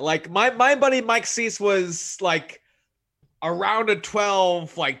 Yeah, like my buddy Mike Cease was like a round of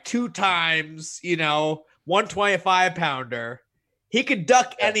 12, like 2 times, 125 pounder. He could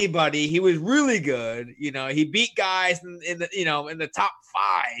duck anybody. He was really good. He beat guys in the top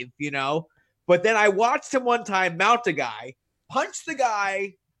 5. But then I watched him one time mount a guy, punch the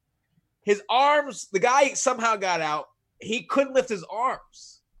guy. His arms, the guy somehow got out. He couldn't lift his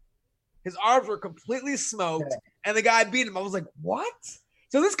arms. His arms were completely smoked, and the guy beat him. I was like, what?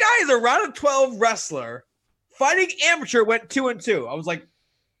 So this guy is a round of 12 wrestler, fighting amateur, went 2-2. I was like,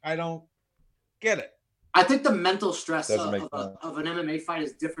 I don't get it. I think the mental stress of an MMA fight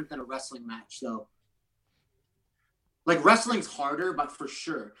is different than a wrestling match, though. Like, wrestling's harder, but for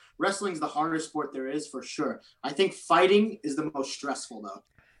sure. Wrestling's the hardest sport there is, for sure. I think fighting is the most stressful, though.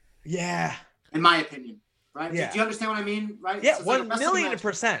 Yeah. In my opinion. Right? Yeah. Do you understand what I mean? Right? Yeah, so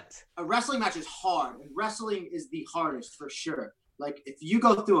 1,000,000%. A wrestling match is hard, and wrestling is the hardest for sure. Like, if you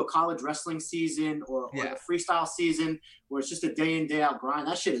go through a college wrestling season or the freestyle season where it's just a day in, day out grind,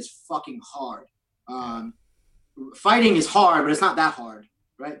 that shit is fucking hard. Fighting is hard, but it's not that hard,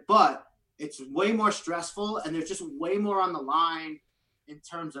 right? But it's way more stressful, and there's just way more on the line in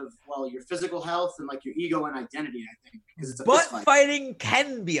terms of, well, your physical health and like your ego and identity, I think. Because it's a fist fight. Fighting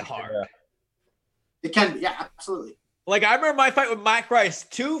can be hard. Yeah. It can, yeah, absolutely. Like, I remember my fight with Mike Rice.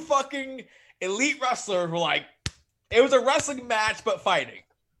 2 fucking elite wrestlers were like, it was a wrestling match, but fighting.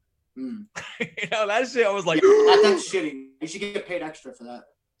 That shit, I was like, that's shitty. You should get paid extra for that.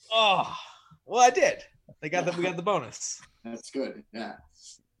 Oh, well, I did. We got the bonus. That's good. Yeah.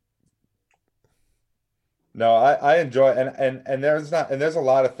 No, I enjoy and there's a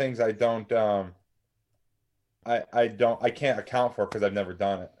lot of things I don't I can't account for because I've never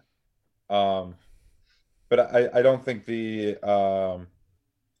done it. But I don't think the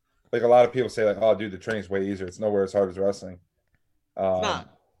like a lot of people say like, oh dude, the training's way easier. It's nowhere as hard as wrestling. It's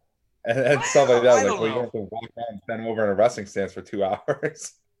not. And stuff like that. Like, well, you have to walk around and stand over in a wrestling stance for 2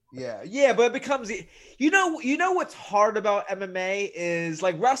 hours. Yeah, but it becomes, what's hard about MMA is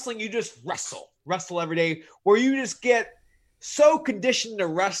like wrestling. You just wrestle every day, where you just get so conditioned to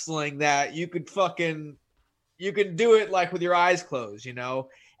wrestling that you could fucking you can do it like with your eyes closed, you know.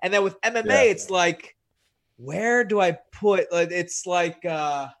 And then with MMA, Yeah. it's like, where do I put? Like, it's like,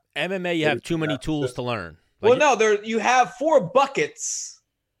 MMA, you have too many tools to learn. well, no, you have 4 buckets.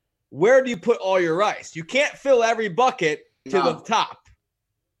 Where do you put all your rice? You can't fill every bucket to No. the top.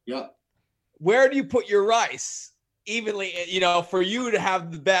 Yep. Where do you put your rice evenly? You know, for you to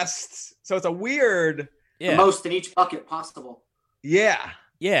have the best. So it's a weird. Yeah. The most in each bucket possible. Yeah.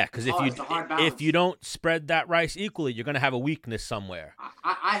 Yeah, because It's a hard balance. if you don't spread that rice equally, you're gonna have a weakness somewhere.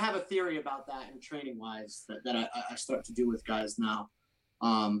 I have a theory about that in training wise that I start to do with guys now.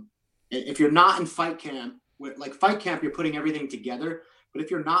 If you're not in fight camp, like fight camp, you're putting everything together. But if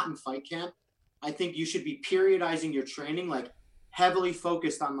you're not in fight camp, I think you should be periodizing your training, like heavily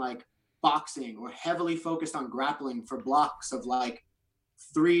focused on like boxing or heavily focused on grappling for blocks of like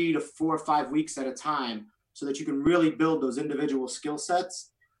 3 to 4 or 5 weeks at a time, so that you can really build those individual skill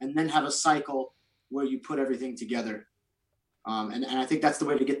sets and then have a cycle where you put everything together. And I think that's the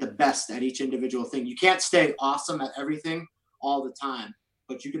way to get the best at each individual thing. You can't stay awesome at everything all the time,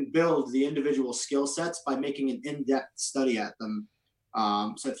 but you can build the individual skill sets by making an in-depth study at them.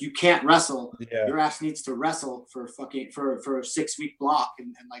 So if you can't wrestle, your ass needs to wrestle for a 6-week block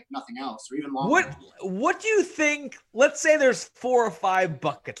and like nothing else, or even longer. What do you think? Let's say there's 4 or 5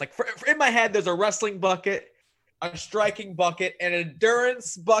 buckets. Like in my head, there's a wrestling bucket, a striking bucket, an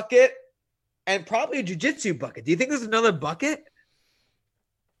endurance bucket, and probably a jiu-jitsu bucket. Do you think there's another bucket?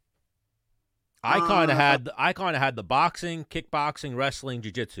 I kind of had the boxing, kickboxing, wrestling,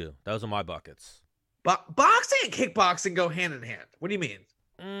 jiu-jitsu. Those are my buckets. But boxing and kickboxing go hand in hand. What do you mean?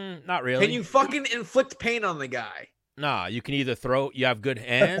 Not really. Can you fucking inflict pain on the guy? Nah, you can either you have good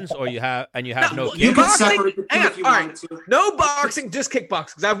hands, or you have no well, kick. You can Boxing- separate the two hang on, if you all wanted right. to. No boxing, just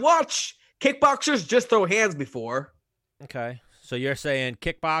kickboxing. Because I've watched kickboxers just throw hands before. Okay, so you're saying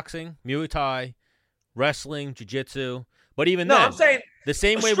kickboxing, Muay Thai, wrestling, jiu-jitsu, but even No, then, I'm saying the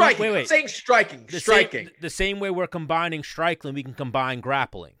same way. striking. Wait. I'm saying striking. Striking. The same way we're combining striking, we can combine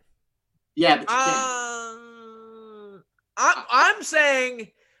grappling. Yeah, but you can't. I'm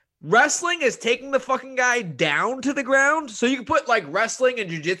saying wrestling is taking the fucking guy down to the ground. So you can put like wrestling and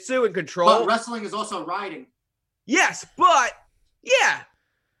jiu-jitsu and control. But wrestling is also riding. Yes, but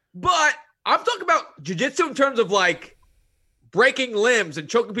I'm talking about jiu-jitsu in terms of like breaking limbs and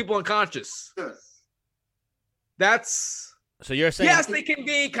choking people unconscious. Sure. That's So you're saying yes, they can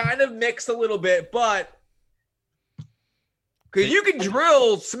be kind of mixed a little bit, but because you can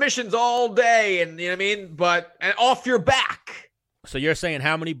drill submissions all day, and you know what I mean, and off your back. So you're saying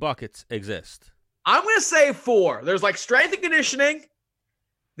how many buckets exist? I'm gonna say 4. There's like strength and conditioning.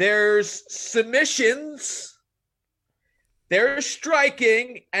 There's submissions. There's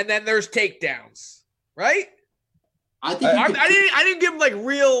striking, and then there's takedowns. Right? I think I didn't give him like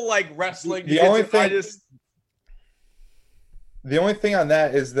real like wrestling. The only thing- I The only thing on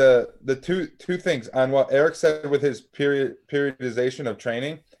that is the two things on what Eric said with his periodization of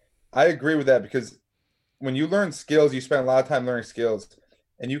training. I agree with that, because when you learn skills, you spend a lot of time learning skills,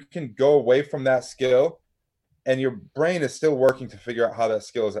 and you can go away from that skill, and your brain is still working to figure out how that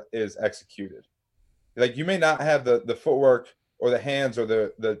skill is executed. Like, you may not have the footwork or the hands or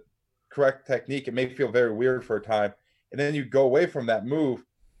the correct technique. It may feel very weird for a time, and then you go away from that move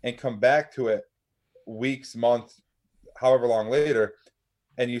and come back to it weeks, months, however long later,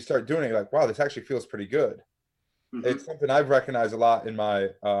 and you start doing it, you're like, wow, this actually feels pretty good. Mhm. It's something I've recognized a lot in my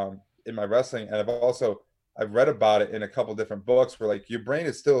wrestling, and I've read about it in a couple different books, where like your brain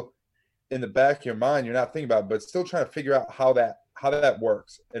is still in the back of your mind, you're not thinking about it, but still trying to figure out how that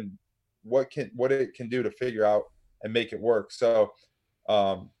works and what it can do to figure out and make it work. So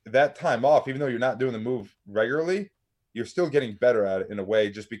that time off, even though you're not doing the move regularly, you're still getting better at it in a way,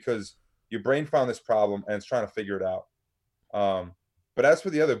 just because your brain found this problem and it's trying to figure it out. But as for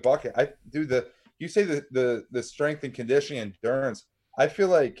the other bucket, you say the strength and conditioning, endurance, I feel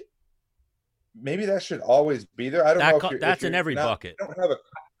like maybe that should always be there. I don't know if that's in every bucket. You don't have a,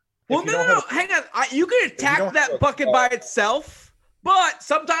 well, no. Hang on. You can attack that bucket by itself, but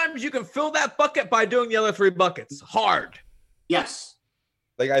sometimes you can fill that bucket by doing the other 3 buckets hard. Yes.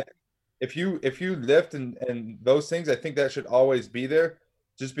 Like, if you lift and those things, I think that should always be there,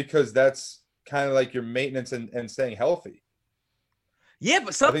 just because that's kind of like your maintenance and staying healthy. Yeah,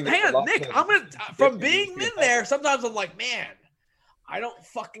 but hang on, Nick. From being in there, sometimes I'm like, man, I don't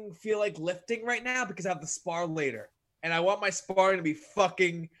fucking feel like lifting right now because I have to spar later, and I want my sparring to be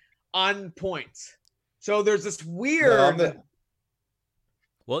fucking on point. So there's this weird.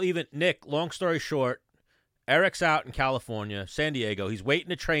 Well, even Nick. Long story short, Eric's out in California, San Diego. He's waiting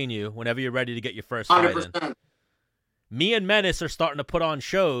to train you whenever you're ready to get your first fight in. 100%. Me and Menace are starting to put on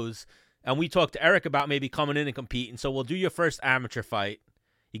shows and we talked to Eric about maybe coming in and competing. So we'll do your first amateur fight.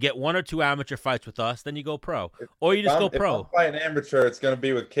 You get 1 or 2 amateur fights with us, then you go pro, or you just go pro. If I'm fighting amateur, it's going to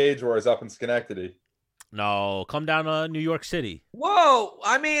be with Cage Wars up in Schenectady. No, come down to New York City. Whoa!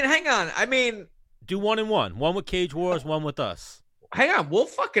 I mean, hang on. I mean, do 1 and 1. 1 with Cage Wars, 1 with us. Hang on.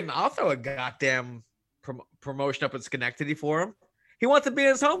 I'll throw a goddamn promotion up in Schenectady for him. He wants to be in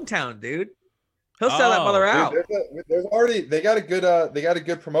his hometown, dude. He'll sell that mother out. There's already they got a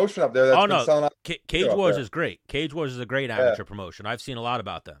good promotion up there. That's been selling out. Cage Wars is great. Cage Wars is a great amateur promotion. I've seen a lot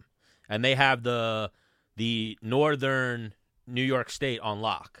about them, and they have the northern New York State on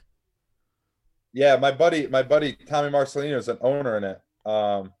lock. Yeah, my buddy Tommy Marcelino is an owner in it.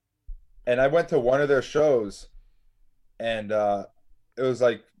 And I went to one of their shows, and it was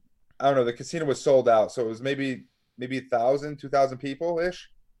like, I don't know, the casino was sold out, so it was maybe 1,000, 2,000 people ish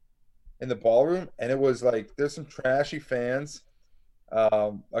in the ballroom, and it was like there's some trashy fans,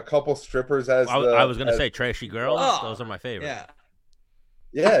 a couple strippers I was gonna say trashy girls. Oh, those are my favorite.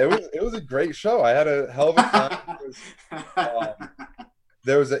 Yeah, it was a great show. I had a hell of a time.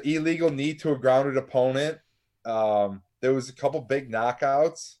 There was an illegal knee to a grounded opponent. There was a couple big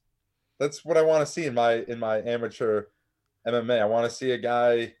knockouts. That's what I want to see in my amateur MMA. I want to see a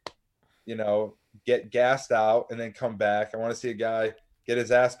guy, get gassed out and then come back. I want to see a guy get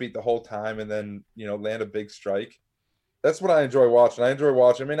his ass beat the whole time and then, land a big strike. That's what I enjoy watching.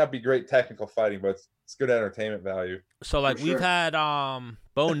 It may not be great technical fighting, but it's good entertainment value. So we've had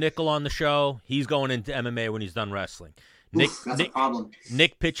Bo Nickel on the show. He's going into MMA when he's done wrestling. That's a problem.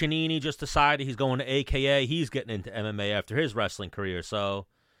 Nick Piccinini just decided he's going to AKA. He's getting into MMA after his wrestling career. So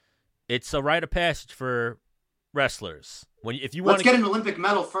it's a rite of passage for wrestlers. Let's get an Olympic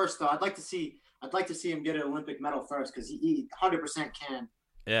medal first, though. I'd like to see him get an Olympic medal first because he 100% can.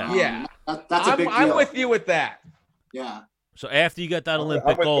 Yeah. That's a big deal. I'm with you with that. Yeah. So after you get that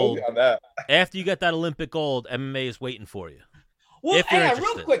Olympic gold, MMA is waiting for you. Well,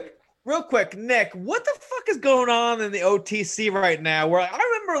 real quick, Nick, what the fuck is going on in the OTC right now? Where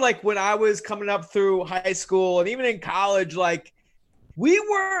I remember, when I was coming up through high school and even in college, we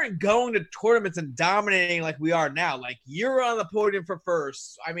weren't going to tournaments and dominating like we are now. You're on the podium for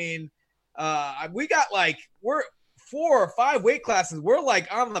first. I mean, we got we're 4 or 5 weight classes. We're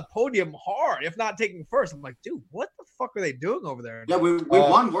on the podium hard, if not taking first. I'm like, dude, what the fuck are they doing over there? Yeah, we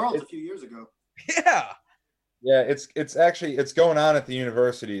won Worlds a few years ago. Yeah. Yeah, it's going on at the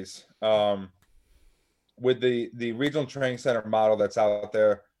universities with the regional training center model that's out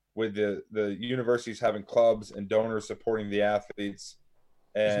there, with the universities having clubs and donors supporting the athletes.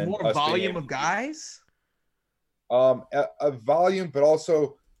 And there's more volume of guys? A volume, but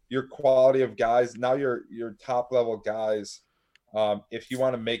also your quality of guys. Now your top level guys, if you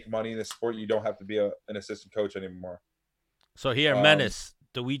want to make money in the sport, you don't have to be an assistant coach anymore. So here, Menace.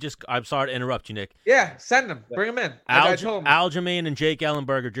 I'm sorry to interrupt you, Nick. Yeah, send them. Bring them in. Aljamain and Jake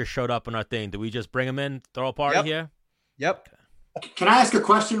Ellenberger just showed up on our thing. Do we just bring them in, throw a party here? Yep. Can I ask a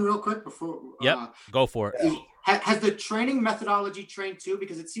question real quick before? Yep, go for it. Has the training methodology changed too?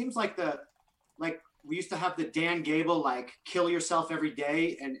 Because it seems like we used to have the Dan Gable, kill yourself every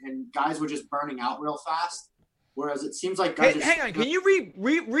day, and guys were just burning out real fast. Whereas it seems like guys. Hang on, can you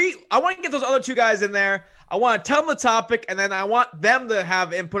read? I want to get those other 2 guys in there. I want to tell them the topic, and then I want them to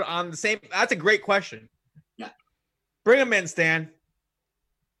have input on the same. That's a great question. Yeah. Bring them in, Stan.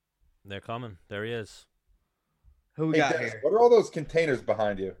 They're coming. There he is. Who we got here? What are all those containers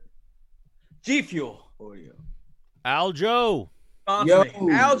behind you? G Fuel. Oh, yeah. Aljo. Yo.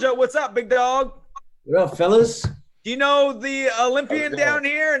 Aljo, what's up, big dog? What up, fellas? Do you know the Olympian down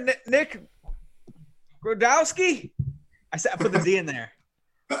here, Nick Grodowski? I put the D in there.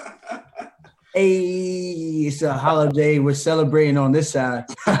 Hey, it's a holiday. We're celebrating on this side.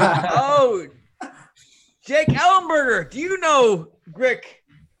 Oh, Jake Ellenberger. Do you know Rick?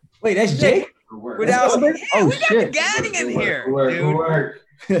 Wait, that's Jake? Grodowski. Yeah, we got the gang in here,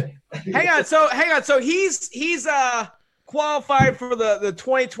 dude. Hang on. So he's qualified for the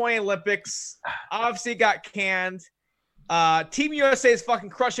 2020 Olympics. Obviously got canned. Team USA is fucking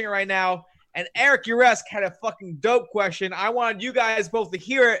crushing it right now. And Eric Uresk had a fucking dope question. I wanted you guys both to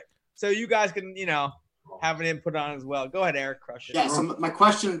hear it so you guys can, have an input on it as well. Go ahead, Eric. Crush it. Yeah, so my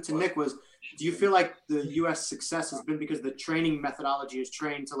question to Nick was, do you feel like the U.S. success has been because the training methodology is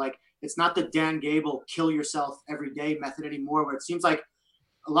trained to it's not the Dan Gable kill yourself every day method anymore, where it seems like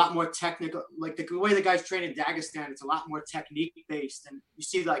a lot more technical, the way the guys train in Dagestan, it's a lot more technique based. And you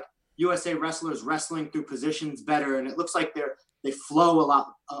see USA wrestlers wrestling through positions better. And it looks like they flow a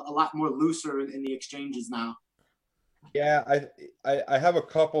lot more looser in the exchanges now. Yeah, I have a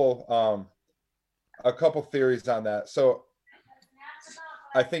couple theories on that. So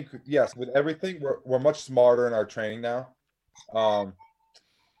I think yes, with everything, we're much smarter in our training now,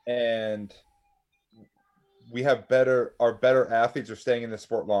 and we have our better athletes are staying in the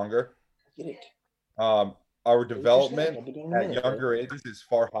sport longer. Get it. Our development at younger ages is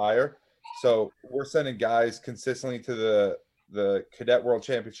far higher, so we're sending guys consistently to the cadet world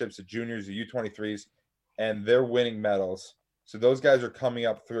championships, the juniors, the U23s, and they're winning medals. So those guys are coming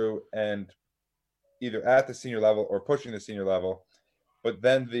up through and either at the senior level or pushing the senior level. But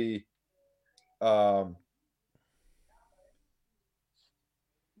then the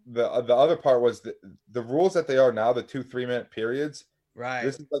other part was the rules that they are now, the 2-3 minute periods. Right.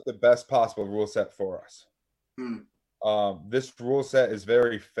 This is like the best possible rule set for us. This rule set is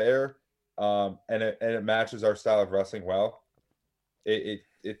very fair, and it matches our style of wrestling well.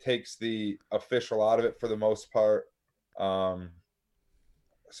 It takes the official out of it for the most part.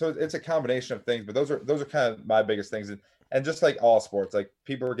 So it's a combination of things, but those are kind of my biggest things. And just like all sports, like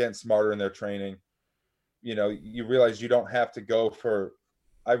people are getting smarter in their training. You know, you realize you don't have to go for.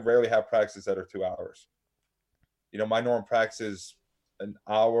 I rarely have practices that are 2 hours. You know, my normal practice is an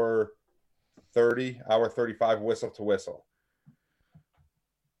hour 30, hour 35, whistle to whistle.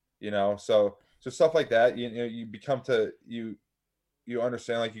 You know, so stuff like that. You know, you become to you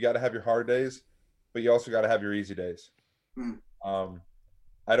understand like you got to have your hard days, but you also got to have your easy days.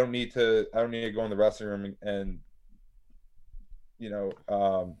 I don't need to go in the wrestling room and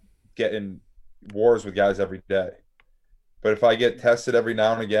get in wars with guys every day. But if I get tested every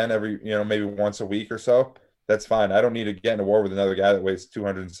now and again, maybe once a week or so, that's fine. I don't need to get in a war with another guy that weighs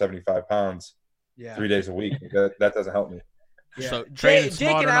 275 pounds 3 days a week. That doesn't help me. Yeah. So Jake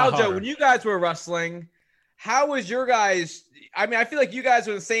and Aljo, when you guys were wrestling, how was your guys? I mean, I feel like you guys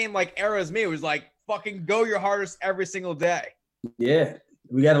were the same like era as me. It was like fucking go your hardest every single day. Yeah,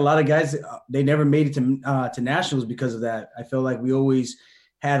 we got a lot of guys. They never made it to nationals because of that. I feel like we always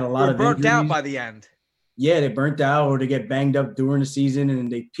had a lot of burnt injuries. out by the end. Yeah, they burnt out or they get banged up during the season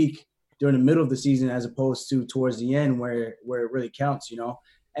and they peak during the middle of the season as opposed to towards the end where it really counts, you know.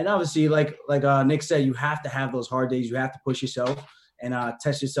 And obviously, like Nick said, you have to have those hard days. You have to push yourself and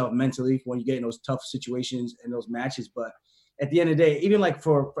test yourself mentally when you get in those tough situations and those matches. But at the end of the day, even like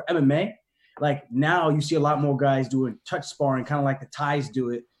for MMA, like now you see a lot more guys doing touch sparring, kind of like the Thais do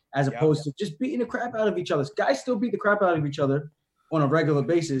it, as opposed to just beating the crap out of each other. Guys still beat the crap out of each other on a regular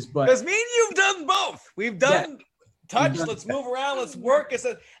basis, but because me and you've done both. We've done touch. Let's move around. Let's work.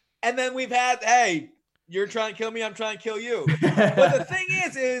 And then we've had, hey, you're trying to kill me. I'm trying to kill you. But the thing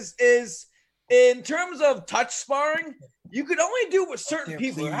is in terms of touch sparring, you could only do it with certain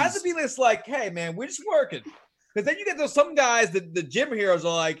people. It has to be this like, hey man, we're just working. Because then you get those some guys that the gym heroes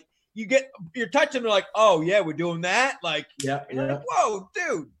are like, you're touching, they're like, oh yeah, we're doing that. Like, like, whoa,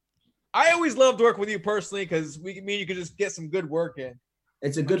 dude. I always loved working with you personally because you could just get some good work in.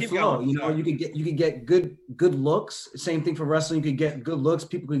 It's a good flow. You know, you could get good looks. Same thing for wrestling. You could get good looks.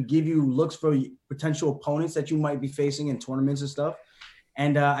 People could give you looks for potential opponents that you might be facing in tournaments and stuff.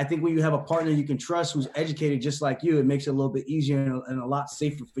 And I think when you have a partner you can trust who's educated just like you, it makes it a little bit easier and a lot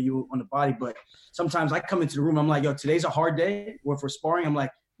safer for you on the body. But sometimes I come into the room, I'm like, yo, today's a hard day. Or if we're sparring, I'm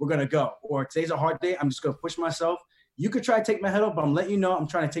like, we're going to go. Or today's a hard day. I'm just going to push myself. You could try to take my head up, but I'm letting you know I'm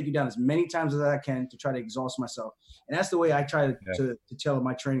trying to take you down as many times as I can to try to exhaust myself. And that's the way I try to tailor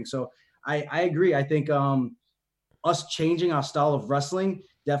my training. So I agree. I think us changing our style of wrestling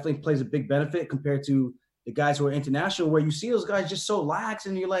definitely plays a big benefit compared to the guys who are international, where you see those guys just so lax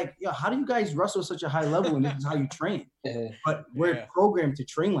and you're like, yo, how do you guys wrestle at such a high level and this is how you train? But we're programmed to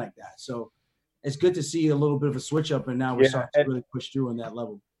train like that. So it's good to see a little bit of a switch up, and now we're starting to really push through on that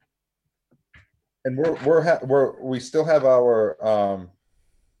level. And we still have our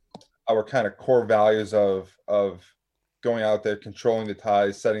kind of core values of going out there, controlling the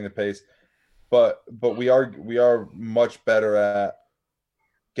ties, setting the pace, but we are much better at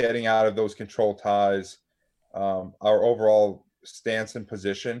getting out of those control ties. Our overall stance and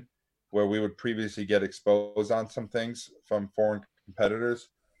position, where we would previously get exposed on some things from foreign competitors,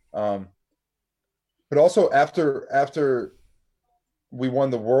 but also after we won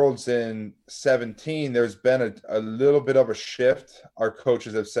the Worlds in 2017, there's been a little bit of a shift. Our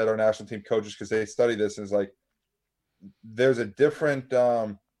coaches have said, our national team coaches, because they study this, and it's like there's a different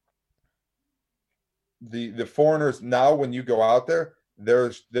the foreigners now, when you go out there,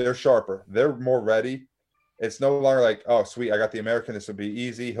 they're sharper, they're more ready. It's no longer like, oh sweet, I got the American, this will be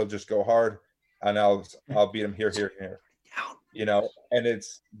easy, he'll just go hard and I'll beat him here, you know. And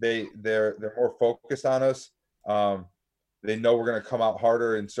it's they're more focused on us. They know we're going to come out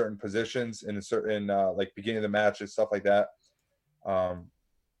harder in certain positions, in like beginning of the match and stuff like that.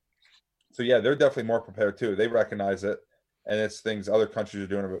 So yeah, they're definitely more prepared too. They recognize it. and it's things other countries are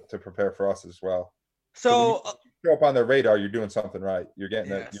doing to prepare for us as well. So Show up on their radar, you're doing something right. You're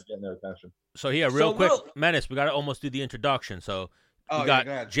getting Yes. you're getting their attention. So here, real quick, Menace, we got to almost do the introduction. So we got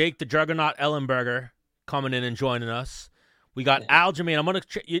go ahead. Jake the Juggernaut Ellenberger coming in and joining us. We got Aljamain. I'm gonna.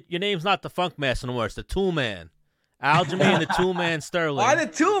 Your name's not the Funk Master no more. It's the Tool Man. Aljamain the Tool Man Sterling. Why the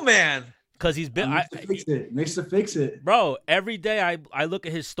Tool Man? Because he's been. Makes to fix it, bro. Every day I look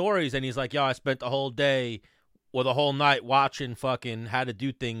at his stories and he's like, "Yo, I spent the whole day or the whole night watching fucking how to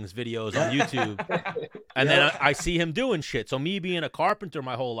do things videos on YouTube." And then I see him doing shit. So me being a carpenter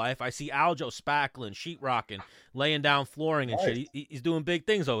my whole life, I see Aljo spackling, sheetrocking, laying down flooring and shit. He's doing big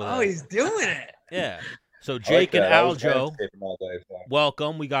things over there. Oh, he's doing it. Yeah. So Jake and Aljo,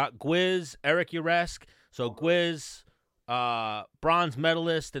 welcome. We got Gwiz, Eric Uresk. So Gwiz, bronze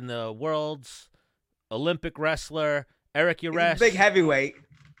medalist in the world's Olympic wrestler. Eric Uresk, big heavyweight.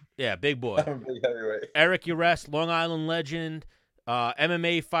 Yeah, big boy. Big heavyweight. Eric Uresk, Long Island legend.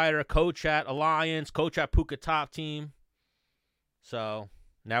 MMA fighter, coach at Alliance, coach at Puka Top Team. So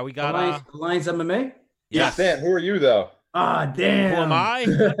now we got Alliance MMA. Yeah, Stan. Who are you though? Ah, damn. Who am I?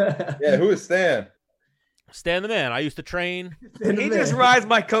 Yeah, who is Stan? Stan the Man. I used to train. He just rides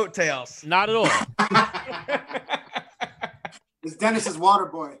my coattails. Not at all. It's Dennis's water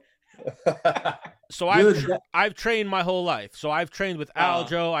boy. So I've trained my whole life. So I've trained with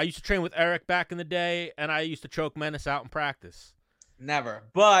Aljo. I used to train with Eric back in the day, and I used to choke Menace out in practice. Never.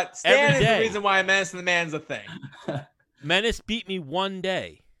 But Stan is the reason why Menace and the Man's a thing. Menace beat me one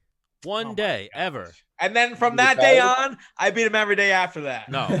day. One day, ever. And then from that day on, I beat him every day after that.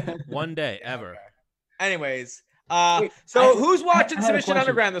 No, one day, ever. Anyways, so who's watching Submission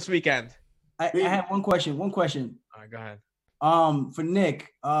Underground this weekend? I have one question. All right, go ahead. For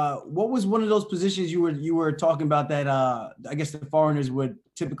Nick, what was one of those positions you were talking about that I guess the foreigners would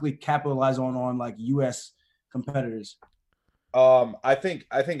typically capitalize on like U.S. competitors? I think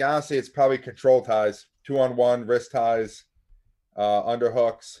honestly it's probably control ties, 2-on-1 wrist ties,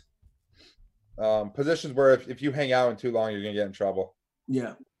 underhooks, positions where if you hang out in too long, you're gonna get in trouble.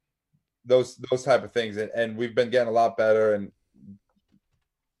 Yeah, those type of things, and we've been getting a lot better. And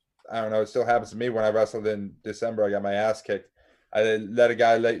I don't know, it still happens to me. When I wrestled in December, I got my ass kicked. I let a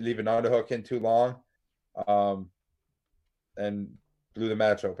guy leave an underhook in too long, and blew the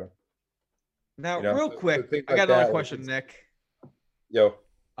match open. Now, real quick, I got another question, Nick. Yo.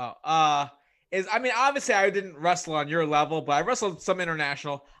 Obviously I didn't wrestle on your level, but I wrestled some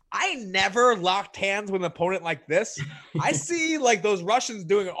international. I never locked hands with an opponent like this. I see like those Russians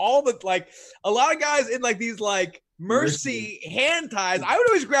doing all the a lot of guys in like these like mercy hand ties. I would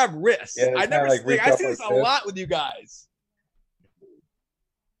always grab wrists. Yeah, I see this a lot with you guys.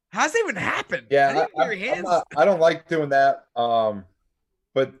 How's that even happen? Yeah, I don't like doing that.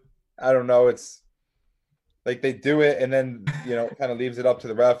 But I don't know. It's like they do it and then kind of leaves it up to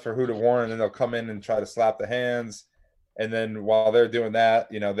the ref for who to warn, and then they'll come in and try to slap the hands. And then while they're doing that,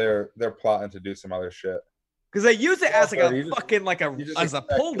 they're plotting to do some other shit. Because they use it as as a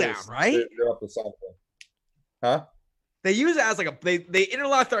pull down, right? They're up to something. Huh? They use it as they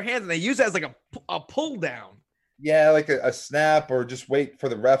interlock their hands and they use it as like a pull down. Yeah, like a snap, or just wait for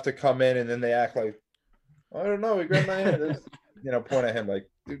the ref to come in and then they act like, I don't know, he grabbed my hand. Point at him like,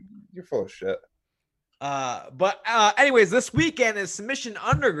 dude, you're full of shit. Anyways, this weekend is Submission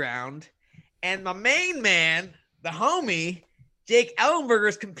Underground, and my main man, the homie, Jake Ellenberger,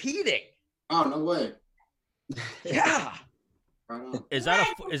 is competing. Oh, no way. Yeah. Is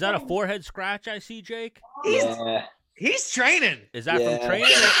that a forehead scratch I see, Jake? He's training. Is that from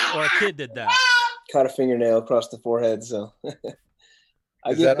training or a kid did that? Caught a fingernail across the forehead, so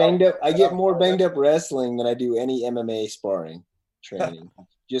I get banged up. I get more banged up wrestling than I do any MMA sparring training.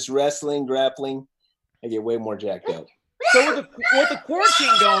 Just wrestling, grappling, I get way more jacked up. So with the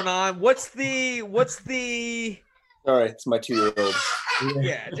quarantine going on, what's the All right, it's my 2-year-old.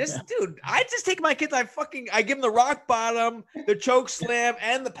 Yeah, dude, I just take my kids. I give them the rock bottom, the choke slam,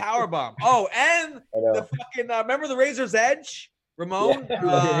 and the power bomb. Oh, and the fucking remember the Razor's Edge, Ramon,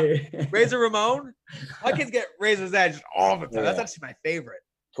 Razor Ramon. My kids get Razor's Edge all the time. Yeah. That's actually my favorite.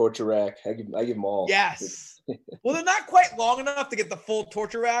 Torture rack. I give them all. Yes. Well, they're not quite long enough to get the full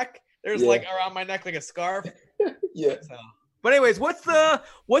torture rack. There's like around my neck like a scarf. Yeah. So. But anyways,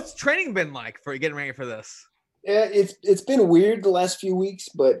 what's training been like for getting ready for this? Yeah, it's been weird the last few weeks,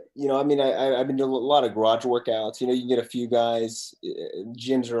 but I've been doing a lot of garage workouts. You can get a few guys.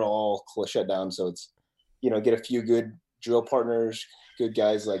 Gyms are all shut down, so it's get a few good drill partners, good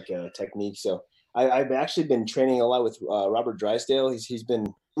guys like Technique. So I've actually been training a lot with Robert Drysdale. He's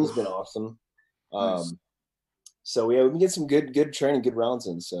been awesome. Nice. So we get some good training, good rounds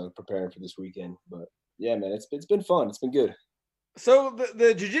in. So preparing for this weekend, but Yeah, man, it's been fun. It's been good. So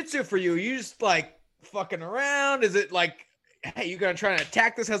the jiu-jitsu for you just like fucking around? Is it like, hey, you're gonna try to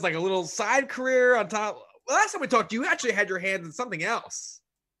attack this as like a little side career on top? Well, last time we talked, you actually had your hands in something else.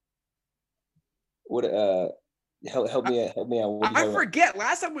 What help me out. What I forget.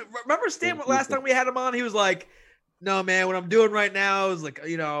 Last time remember Stan, last time we had him on, he was like, no, man, what I'm doing right now is like,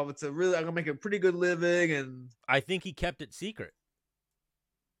 you know, I'm gonna make a pretty good living. And I think he kept it secret.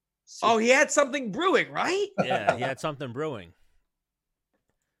 Oh, he had something brewing, right? Yeah, he had something brewing.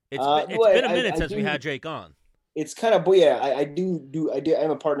 It's been a minute since we had Jake on. It's kind of, but yeah, I do.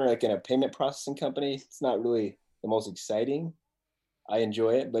 I'm a partner like in a payment processing company. It's not really the most exciting. I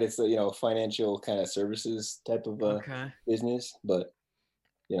enjoy it, but it's a financial kind of services type of business. But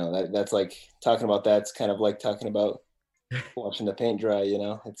that's like talking about that's kind of like talking about watching the paint dry.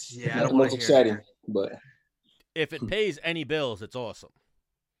 It's not the most exciting, but if it pays any bills, it's awesome.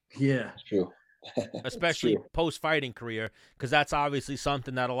 Yeah, it's true. Especially post-fighting career, because that's obviously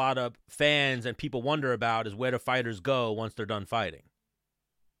something that a lot of fans and people wonder about is where do fighters go once they're done fighting.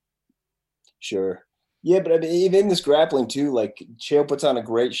 Sure. Yeah, but I mean, even this grappling too, like Chael puts on a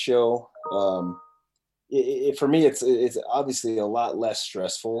great show. For me, it's obviously a lot less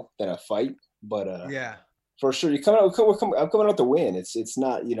stressful than a fight, but yeah, for sure. I'm coming out to win. It's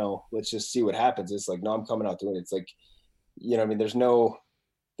not, let's just see what happens. It's like, no, I'm coming out to win. It's like, I mean, there's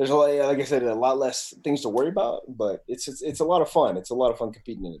a lot, like I said, a lot less things to worry about, but it's a lot of fun. It's a lot of fun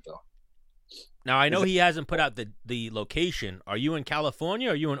competing in it, though. Now, I know he hasn't put out the location. Are you in California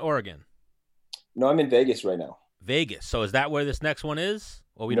or are you in Oregon? No, I'm in Vegas right now. Vegas. So is that where this next one is?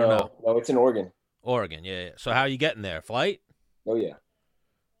 Or we don't know? No, it's in Oregon. Oregon, yeah. So how are you getting there? Flight? Oh, yeah.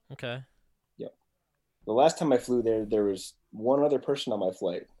 Okay. Yeah. The last time I flew there was one other person on my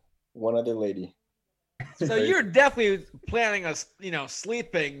flight, one other lady. So you're definitely planning on,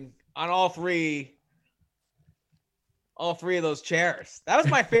 sleeping on all three of those chairs. That was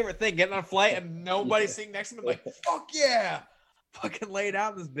my favorite thing, getting on a flight and nobody sitting next to me. I'm like, fuck yeah, fucking lay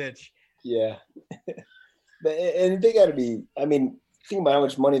down this bitch. Yeah. And they got to be, I mean, think about how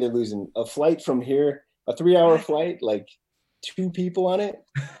much money they're losing. A flight from here, a 3-hour flight, like 2 people on it.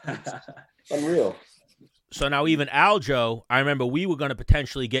 It's unreal. So now even Aljo, I remember we were going to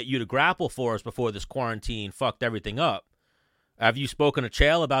potentially get you to grapple for us before this quarantine fucked everything up. Have you spoken to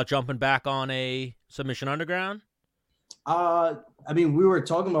Chael about jumping back on a Submission Underground? I mean, we were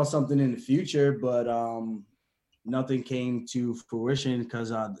talking about something in the future, but nothing came to fruition because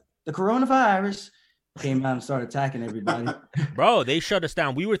the coronavirus came out and started attacking everybody. Bro, they shut us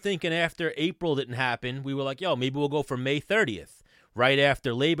down. We were thinking after April didn't happen, we were like, yo, maybe we'll go for May 30th. Right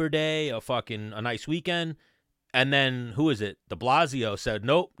after Labor Day, a nice weekend. And then, who is it? De Blasio said,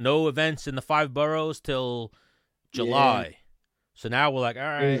 nope, no events in the 5 boroughs till July. Yeah. So now we're like, all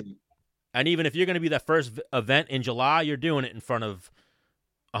right. And even if you're going to be that first event in July, you're doing it in front of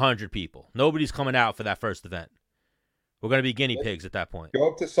 100 people. Nobody's coming out for that first event. We're going to be guinea pigs at that point.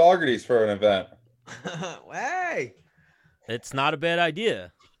 Go up to Saugerties for an event. Hey. It's not a bad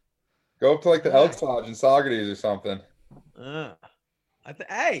idea. Go up to like the Elks Lodge in Saugerties or something.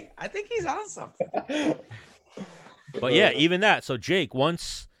 I think he's on something. But yeah, even that. So Jake,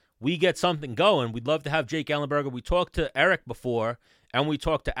 once we get something going, we'd love to have Jake Ellenberger. We talked to Eric before, and we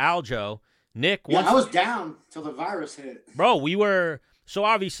talked to Aljo. Nick, I was down till the virus hit. Bro, we were. So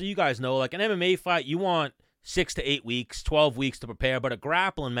obviously, you guys know, like an MMA fight, you want 6 to 8 weeks, 12 weeks to prepare, but a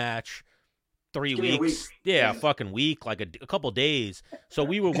grappling match, 3 weeks. Yeah, a fucking week, like a couple days. So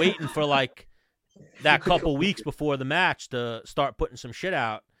we were waiting for like that couple weeks before the match to start putting some shit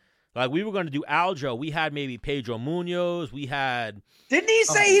out. Like we were going to do Aljo. We had maybe Pedro Munoz. We had. Didn't he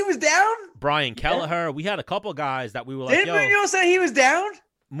say he was down? Brian Kelleher. Yeah. We had a couple guys that we were like, Didn't Munoz say he was down?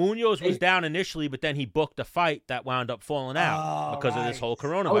 Munoz was down initially, but then he booked a fight that wound up falling out because of this whole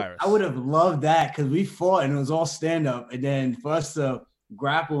coronavirus. I would have loved that because we fought and it was all stand up. And then for us to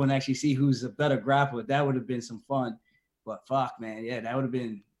grapple and actually see who's a better grappler, that would have been some fun. But fuck, man. Yeah, that would have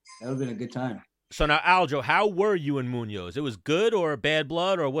been a good time. So now, Aljo, how were you and Munoz? It was good or bad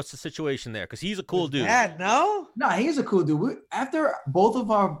blood, or what's the situation there? Because he's a cool dude. Bad, no? No, he's a cool dude. After both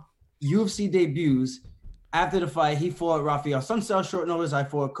of our UFC debuts, after the fight, he fought Rafael Sunsell short notice. I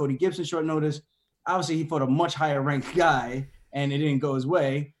fought Cody Gibson short notice. Obviously, he fought a much higher ranked guy, and it didn't go his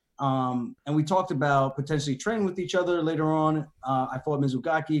way. And we talked about potentially training with each other later on. I fought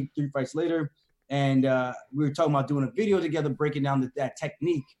Mizugaki 3 fights later, and we were talking about doing a video together, breaking down that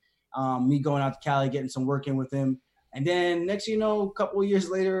technique. Me going out to Cali, getting some work in with him. And then next, a couple of years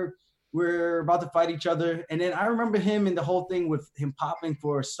later, we're about to fight each other. And then I remember him and the whole thing with him popping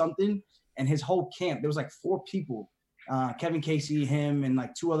for something and his whole camp. There was like 4 people, Kevin Casey, him, and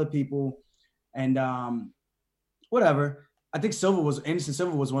like 2 other people. And whatever. I think Anderson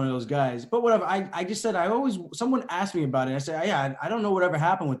Silva was one of those guys. But whatever. I just said someone asked me about it. I said, yeah, I don't know whatever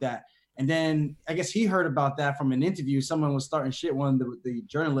happened with that. And then I guess he heard about that from an interview. Someone was starting shit, one of the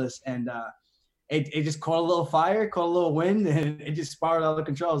journalists, and it just caught a little fire, caught a little wind, and it just spiraled out of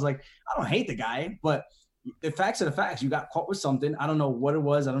control. I was like, I don't hate the guy, but the facts are the facts. You got caught with something. I don't know what it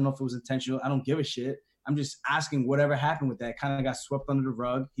was. I don't know if it was intentional. I don't give a shit. I'm just asking whatever happened with that. Kind of got swept under the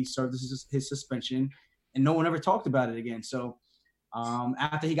rug. He served his suspension, and no one ever talked about it again. So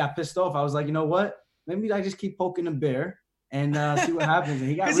after he got pissed off, I was like, you know what? Maybe I just keep poking the bear and see what happens. And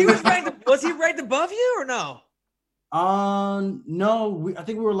he got really was he ranked above you or no? No. I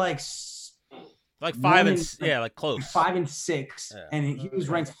think we were like 5 and like close 5 and 6, yeah. And he was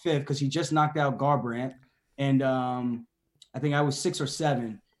ranked 5th because he just knocked out Garbrandt, and I think I was 6 or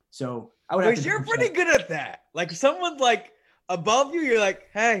 7. So I would. Wait, you're pretty good at that. Like someone's like above you, you're like,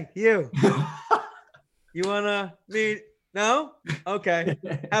 hey, you. You wanna meet? No? Okay.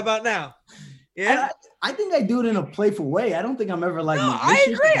 How about now? Yeah. I think I do it in a playful way. I don't think I'm ever like. No, I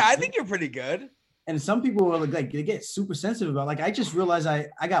agree. I think you're pretty good. And some people were like they get super sensitive about. Like I just realized I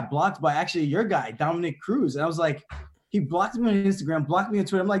got blocked by actually your guy Dominic Cruz, and I was like, he blocked me on Instagram, blocked me on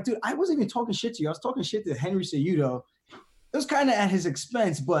Twitter. I'm like, dude, I wasn't even talking shit to you. I was talking shit to Henry Cejudo. It was kind of at his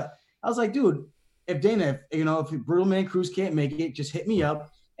expense, but I was like, dude, if Brutal Man Cruz can't make it, just hit me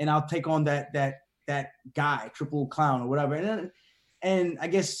up, and I'll take on that guy, Triple Clown or whatever. And I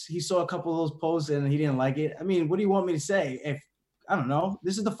guess he saw a couple of those posts and he didn't like it. I mean, what do you want me to say? If I don't know,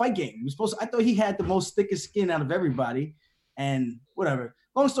 this is the fight game. I thought he had the most thickest skin out of everybody, and whatever.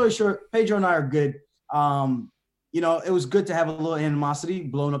 Long story short, Pedro and I are good. It was good to have a little animosity,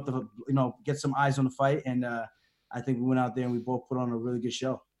 blown up get some eyes on the fight, and I think we went out there and we both put on a really good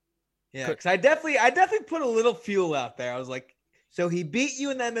show. Yeah, because I definitely put a little fuel out there. I was like, so he beat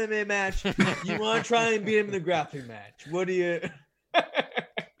you in that MMA match. You want to try and beat him in the grappling match? What do you?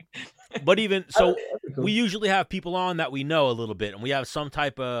 But even so, we usually have people on that we know a little bit, and we have some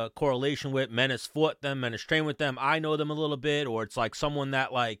type of correlation with. Menace fought them, Menace trained with them. I know them a little bit, or it's like someone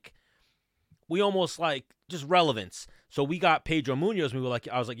that like we almost like just relevance. So we got Pedro Munoz. And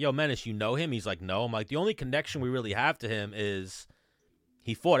I was like, yo, Menace, you know him? He's like, no. I'm like, the only connection we really have to him is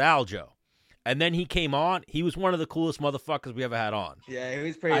he fought Aljo. And then he came on. He was one of the coolest motherfuckers we ever had on. Yeah, he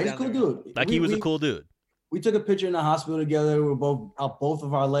was pretty. He's a cool dude. Like he was a cool dude. We took a picture in the hospital together. We were both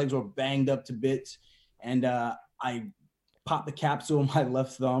of our legs were banged up to bits, and I popped the capsule on my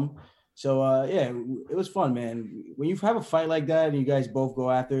left thumb. So it was fun, man. When you have a fight like that and you guys both go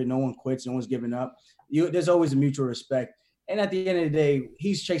after it, no one quits, no one's giving up. There's always a mutual respect. And at the end of the day,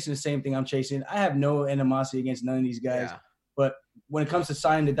 he's chasing the same thing I'm chasing. I have no animosity against none of these guys. Yeah. But when it comes to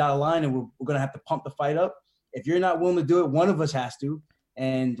signing the dotted line and we're going to have to pump the fight up, if you're not willing to do it, one of us has to.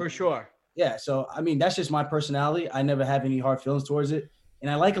 And for sure. Yeah. So, I mean, that's just my personality. I never have any hard feelings towards it.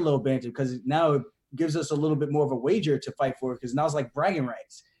 And I like a little banter because now it gives us a little bit more of a wager to fight for because now it's like bragging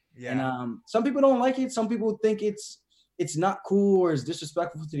rights. Yeah. And some people don't like it. Some people think it's not cool or is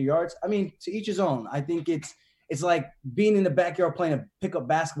disrespectful to the arts. I mean, to each his own. I think it's like being in the backyard playing a pickup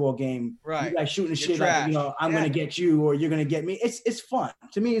basketball game. Right. You guys shooting the shit like, I'm going to get you or you're going to get me. It's fun.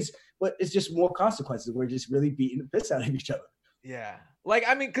 To me, it's just more consequences. We're just really beating the piss out of each other. Yeah. Like,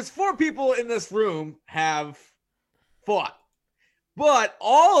 I mean, because 4 people in this room have fought. But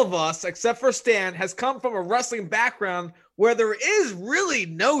all of us, except for Stan, has come from a wrestling background where there is really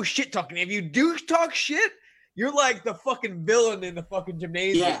no shit talking. If you do talk shit, you're like the fucking villain in the fucking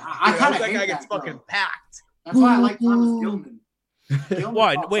gymnasium. Yeah, I kind of that guy gets fucking packed. That's why I like Thomas Gilman.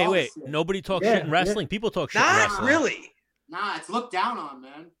 What? Wait. Nobody talks shit in wrestling. People talk shit in wrestling. Not really. Nah, it's looked down on,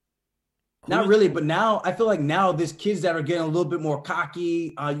 man. Not really, but now I feel like now there's kids that are getting a little bit more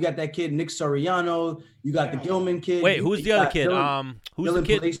cocky. You got that kid Nick Soriano. You got the Gilman kid. Wait, who's the other kid? Who's the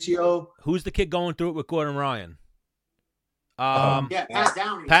kid? Palacio. Who's the kid going through it with Gordon Ryan? Pat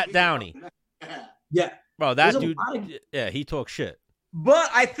Downey. Pat Downey. Yeah, bro, that dude. He talks shit. But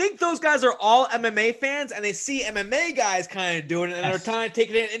I think those guys are all MMA fans, and they see MMA guys kind of doing it, and they're trying to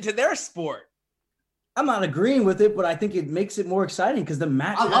take it into their sport. I'm not agreeing with it, but I think it makes it more exciting because the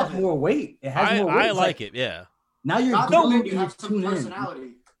match has more weight. It has more weight. I like it, yeah. Now you're glued, you have some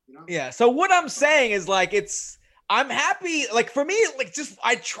personality. You know? Yeah. So what I'm saying is like I'm happy. Like for me, like just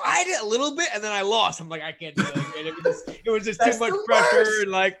I tried it a little bit and then I lost. I'm like I can't do it. It was just too much pressure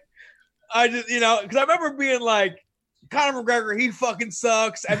and like I just because I remember being like Conor McGregor, he fucking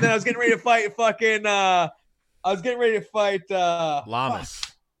sucks, and then I was getting ready to fight Lamas,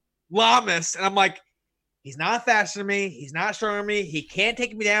 and I'm like. He's not faster than me. He's not stronger than me. He can't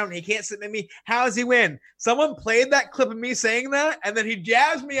take me down. He can't submit me. How does he win? Someone played that clip of me saying that, and then he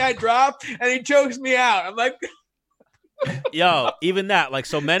jabs me, I drop, and he chokes me out. I'm like, yo, even that, like,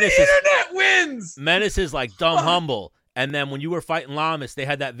 so Menace the is internet wins. Menace is like dumb humble. And then when you were fighting Lamas, they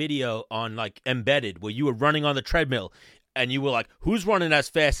had that video on like Embedded where you were running on the treadmill, and you were like, "Who's running as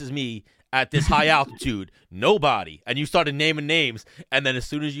fast as me at this high altitude? Nobody." And you started naming names, and then as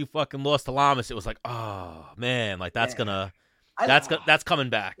soon as you fucking lost to Lamas, it was like, "Oh man, like that's coming back." Yeah. That's I coming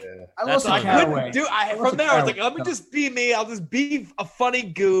back. couldn't do. From there, I was like, let me just be me. I'll just be a funny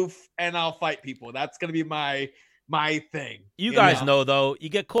goof, and I'll fight people. That's gonna be my thing. You guys know though, you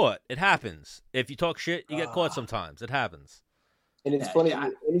get caught. It happens. If you talk shit, you get caught sometimes. It happens. And it's funny.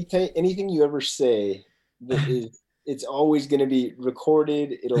 Anything you ever say that is, it's always going to be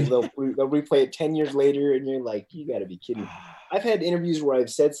recorded. They'll replay it 10 years later, and you're like, you got to be kidding. I've had interviews where I've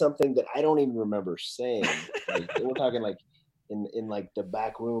said something that I don't even remember saying. Like, we're talking like in like the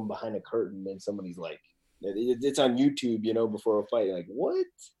back room behind a curtain, and somebody's like, it's on YouTube, before a fight. You're like, what?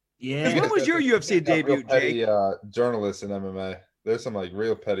 Yeah. When was your UFC debut, Real petty, Jake? journalists in MMA. There's some like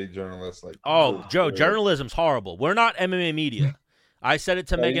real petty journalists. Like, Oh, Joe, journalism's horrible. We're not MMA media. I said it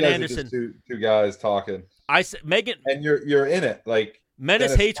to you Megan guys are Anderson. just two guys talking, I said Megan. and you're in it. Like, Menace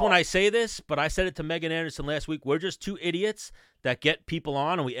Dennis hates when Hall. I say this, but I said it to Megan Anderson last week. We're just two idiots that get people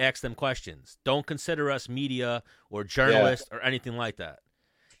on and we ask them questions. Don't consider us media or journalists or anything like that.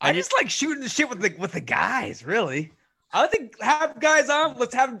 I just like shooting the shit with the guys, really. I think have guys on.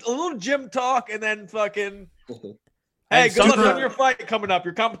 Let's have a little gym talk and then fucking. Hey, good luck on your fight coming up,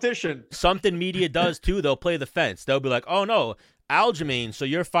 your competition. Something media does too. They'll play the fence. They'll be like, "Oh no, Aljamain, so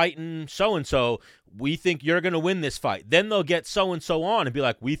you're fighting so and so. We think you're gonna win this fight." Then they'll get so and so on and be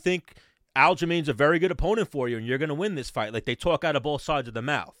like, "We think Aljamain's a very good opponent for you, and you're gonna win this fight." Like they talk out of both sides of the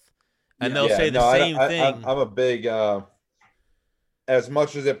mouth, and they'll say the same thing. I'm a big. As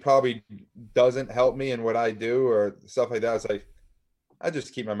much as it probably doesn't help me in what I do or stuff like that, it's like I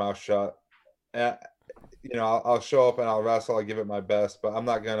just keep my mouth shut. I'll show up and I'll wrestle. I'll give it my best, but I'm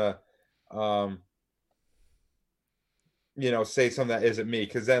not gonna, say something that isn't me.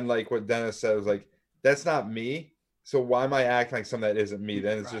 Because then, like what Dennis said, was like, that's not me. So why am I acting like something that isn't me?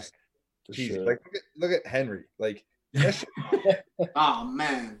 Then it's just cheesy. Sure. Like look at Henry. Like, Oh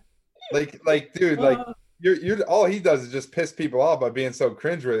man. like dude, like. You're all he does is just piss people off by being so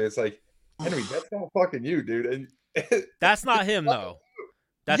cringeworthy. It's like, Henry, that's not fucking you, dude. And That's not him though.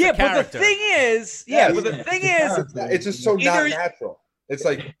 That's a But the character. thing is, it's just so Either- not natural. It's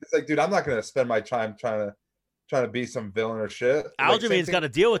like, dude, I'm not gonna spend my time trying to be some villain or shit. Like, Aljamain's got to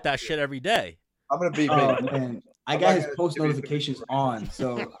deal with that shit every day. I'm gonna be Oh big. man, I I'm got not his gonna post give you- notifications on,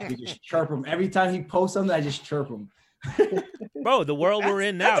 so I just chirp him every time he posts something. I just chirp him. Bro, the world we're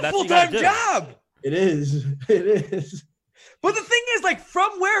in now, that's a that's what you gotta full-time do. job. It is. It is. But the thing is, like,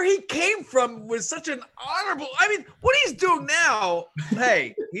 from where he came from was such an honorable. I mean, what he's doing now,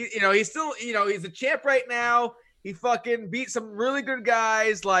 hey, he's still, he's a champ right now. He fucking beat some really good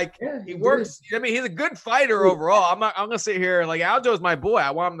guys. Like, Yeah, he he works. I mean, he's a good fighter overall. I'm gonna sit here like Aljo's my boy.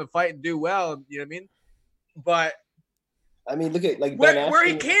 I want him to fight and do well. You know what I mean? But I mean, look at like where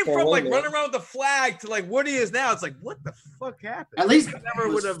he came from, like running around with the flag to like what he is now, it's like, what the fuck happened? At least I it never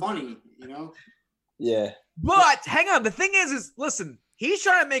was would have. funny, Yeah. But hang on, the thing is listen, he's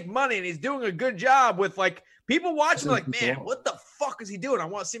trying to make money and he's doing a good job with like people watching like, man, what the fuck is he doing? I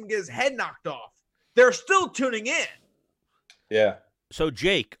want to see him get his head knocked off. They're still tuning in. Yeah. So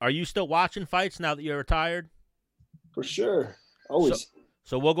Jake, are you still watching fights now that you're retired? For sure. Always.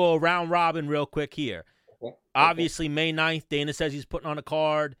 So we'll go around robin real quick here. Okay. Obviously, May 9th, Dana says he's putting on a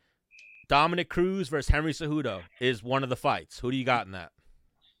card. Dominic Cruz versus Henry Cejudo is one of the fights. Who do you got in that?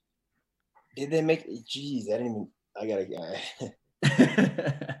 Did they make? Jeez, I didn't even. I gotta.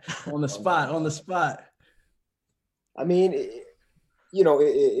 On the spot. I mean,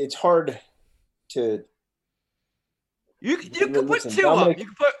 it's hard to. You can put Listen, two Dominic- up. You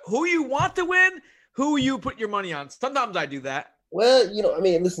can put who you want to win, who you put your money on. Sometimes I do that. Well, I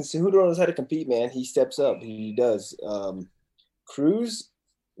mean, listen, Cejudo knows how to compete, man. He steps up. He does. Cruz,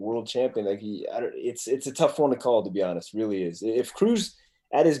 world champion. Like it's a tough one to call, to be honest. Really is. If Cruz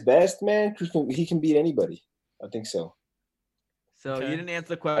at his best, man, he can beat anybody. I think so. So Okay. you didn't answer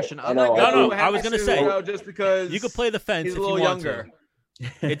the question. I I'm know. not No, going I was gonna say, just because You could play the fence he's if a you little want younger.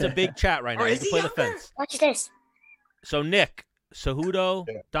 to. It's a big chat right now. Or You is can he play the younger? fence. Watch this. So Nick, Cejudo,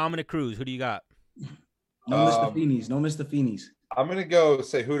 Yeah. Dominic Cruz. Who do you got? No Mr. Feeney's. No Mr. Feeney's. I'm gonna go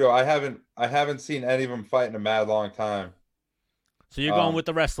Cejudo. I haven't seen any of them fight in a mad long time. So you're going with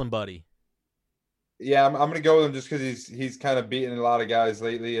the wrestling buddy. Yeah, I'm gonna go with him just because he's kind of beaten a lot of guys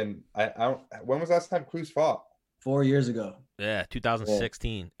lately. And I don't. When was the last time Cruz fought? 4 years ago. Yeah,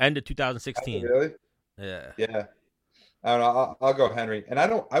 2016. End of 2016. Really? Yeah. Yeah. I don't know. I'll go Henry. And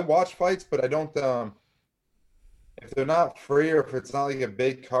I watch fights, but I don't. If they're not free or if it's not like a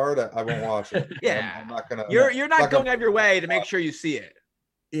big card, I won't watch it. Yeah. I'm not gonna. You're not going out of your way to make sure you see it.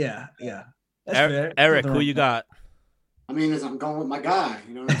 Yeah. That's fair. Eric, who you got? I mean, I'm going with my guy.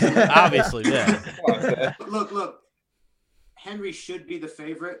 You know what I'm saying? Obviously, yeah. Look. Henry should be the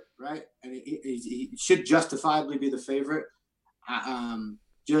favorite, right? And he should justifiably be the favorite.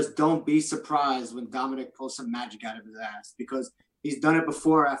 Just don't be surprised when Dominic pulls some magic out of his ass, because he's done it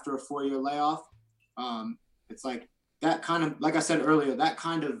before after a 4-year layoff. It's like that kind of, like I said earlier, that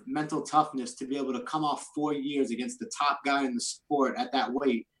kind of mental toughness to be able to come off 4 years against the top guy in the sport at that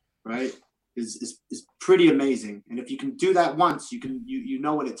weight, right, is pretty amazing. And if you can do that once, you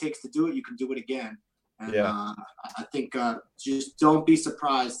know what it takes to do it. You can do it again. And I think just don't be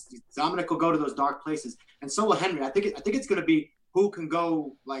surprised. Dominic will go to those dark places, and so will Henry. I think it's going to be who can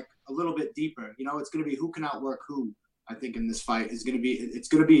go like a little bit deeper. You know, it's going to be who can outwork who. I think in this fight it's going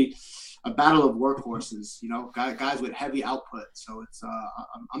to be a battle of workhorses. You know, guys with heavy output. So it's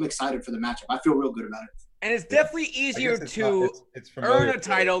I'm excited for the matchup. I feel real good about it. And it's definitely easier to earn a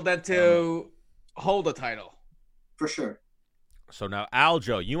title than to hold a title. For sure. So now,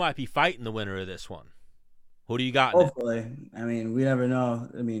 Aljo, you might be fighting the winner of this one. Who do you got? Hopefully. I mean, we never know.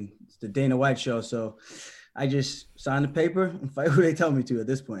 I mean, it's the Dana White show, so I just sign the paper and fight who they tell me to at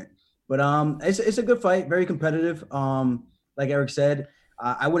this point. But it's a good fight, very competitive. Like Eric said,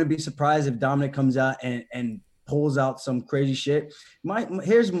 I wouldn't be surprised if Dominic comes out and pulls out some crazy shit.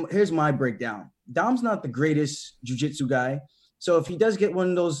 Here's my breakdown. Dom's not the greatest jiu-jitsu guy, so if he does get one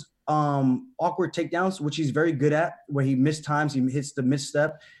of those awkward takedowns, which he's very good at, where he missed times, he hits the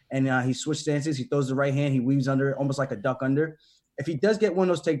misstep, and he switches stances, he throws the right hand, he weaves under it, almost like a duck under. If he does get one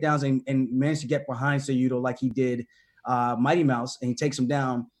of those takedowns and manages to get behind Cejudo like he did Mighty Mouse, and he takes him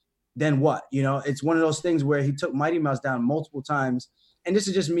down, then what? You know, it's one of those things where he took Mighty Mouse down multiple times, and this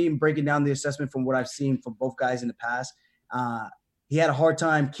is just me breaking down the assessment from what I've seen from both guys in the past. He had a hard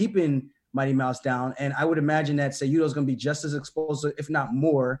time keeping Mighty Mouse down, and I would imagine that Cejudo is going to be just as explosive, if not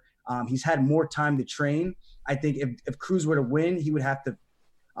more. He's had more time to train. I think if Cruz were to win, he would have to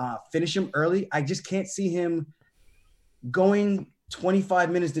finish him early. I just can't see him going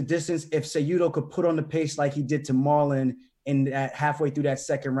 25 minutes the distance if Cejudo could put on the pace like he did to Marlon in halfway through that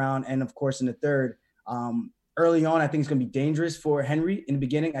second round, and of course in the third. Early on, I think it's going to be dangerous for Henry in the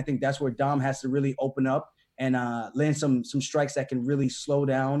beginning. I think that's where Dom has to really open up and land some strikes that can really slow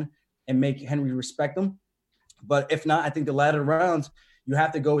down and make Henry respect him. But if not, I think the latter rounds, you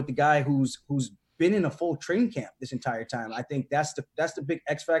have to go with the guy who's been in a full training camp this entire time. I think that's the big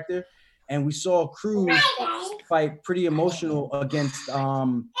X factor. And we saw Cruz fight pretty emotional against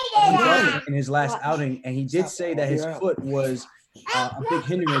in his last outing, and he did say that his foot was a big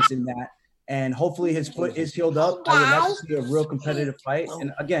hindrance in that. And hopefully his foot is healed up. I would like to see a real competitive fight.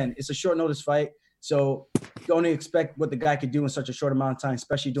 And again, it's a short notice fight, so don't expect what the guy could do in such a short amount of time,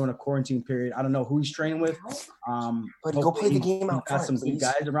 especially during a quarantine period. I don't know who he's training with. But go play the game out got some good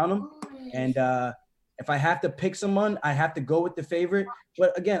guys around him. And if I have to pick someone, I have to go with the favorite.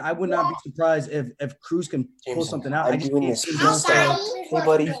 But again, I would not be surprised if Cruz can pull something out. I'm doing this. Hey,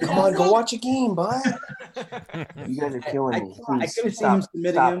 buddy, come on, go watch a game, bud. You guys are killing me. I couldn't see him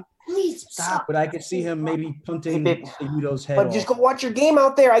submitting him. Please stop. But I could see him maybe punting Cejudo's head. But just go watch your game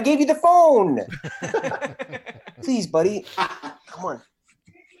out there. I gave you the phone. Please, buddy. Come on.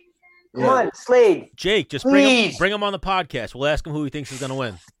 Come on, Slade. Jake, just bring him on the podcast. We'll ask him who he thinks is going to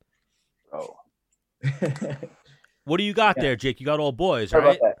win. Oh. What do you got there, Jake? You got all boys, Sorry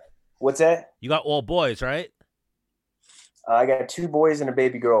right? about that. What's that? You got all boys, right? I got 2 boys and a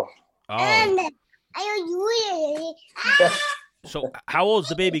baby girl. Oh. So how old's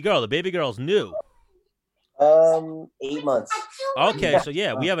the baby girl? The baby girl's new. 8 months. Okay, so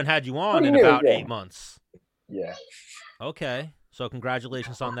yeah, we haven't had you on Pretty in new, about yeah. 8 months. Yeah. Okay, so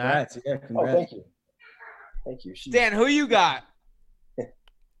congratulations on that. Congrats. Yeah, Oh, congrats. thank you. Thank you. Dan, who you got?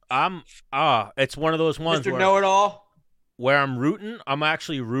 It's one of those ones Mr. Know-It-All? where I'm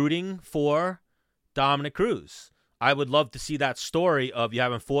actually rooting for Dominic Cruz. I would love to see that story of you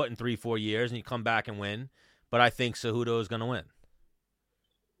haven't fought in 3-4 years and you come back and win, but I think Cejudo is going to win.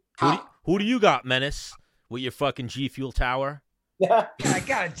 Who do you got, Menace, with your fucking G Fuel tower? Yeah, I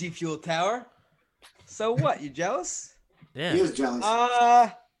got a G Fuel tower. So what? You jealous? Yeah. He is jealous.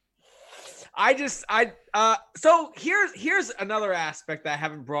 So here's another aspect that I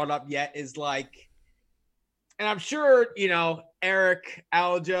haven't brought up yet is like, and I'm sure, Eric,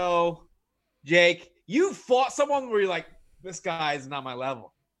 Aljo, Jake, you fought someone where you're like, this guy is not my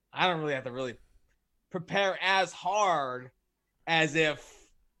level. I don't really have to really prepare as hard as if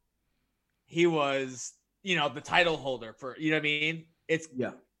he was, the title holder for, you know what I mean?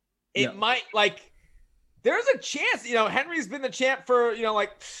 It might, like, there's a chance, Henry's been the champ for,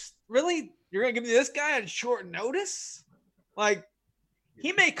 like, really? You're going to give me this guy on short notice? Like,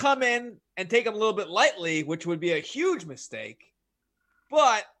 he may come in and take him a little bit lightly, which would be a huge mistake.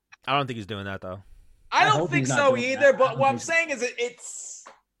 But I don't think he's doing that, though. I don't think so either. But what I'm saying is it's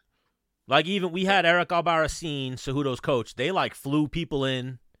like, even we had Eric Albarracin, Cejudo's coach. They like flew people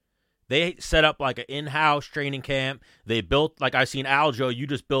in. They set up like an in-house training camp. They built, like I seen Aljo, you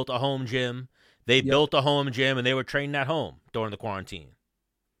just built a home gym. They built a home gym and they were training at home during the quarantine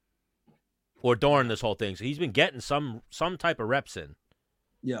or during this whole thing. So he's been getting some type of reps in.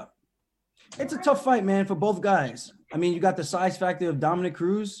 Yeah. It's a tough fight, man, for both guys. I mean, you got the size factor of Dominic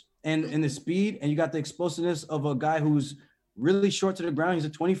Cruz and the speed, and you got the explosiveness of a guy who's really short to the ground. He's a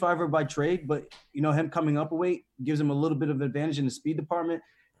 25er by trade, but, him coming up a weight gives him a little bit of advantage in the speed department.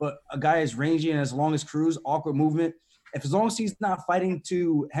 But a guy as rangy and as long as Cruz, awkward movement. As long as he's not fighting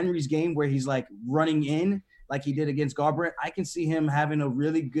to Henry's game where he's like running in like he did against Garbrandt, I can see him having a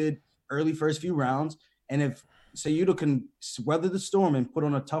really good early first few rounds. And if Cejudo can weather the storm and put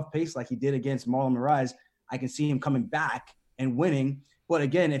on a tough pace like he did against Marlon Moraes, I can see him coming back and winning. But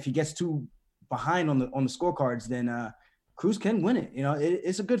again, if he gets too behind on the scorecards, then Cruz can win it.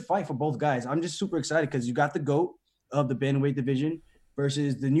 It's a good fight for both guys. I'm just super excited because you got the GOAT of the bantamweight division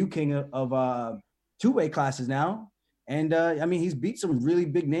versus the new king of two weight classes now. And he's beat some really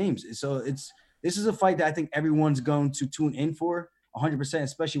big names. So this is a fight that I think everyone's going to tune in for 100%,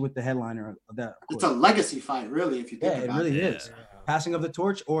 especially with the headliner of that. Of it's a legacy fight, really, if you think about it. Yeah, it really is. Passing of the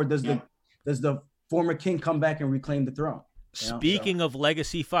torch, or does the former king come back and reclaim the throne? Speaking of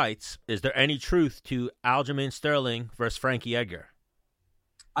legacy fights, is there any truth to Aljamain Sterling versus Frankie Edgar?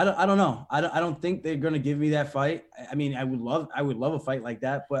 I don't know. I don't think they're going to give me that fight. I mean, I would love a fight like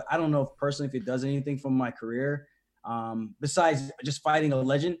that, but I don't know if it does anything for my career. Besides just fighting a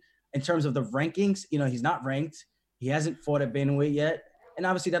legend in terms of the rankings, he's not ranked. He hasn't fought at bantamweight yet, and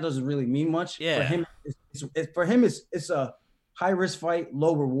obviously that doesn't really mean much. Yeah. For him, it's a high risk fight,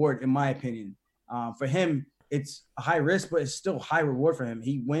 low reward, in my opinion. For him, it's a high risk, but it's still high reward for him.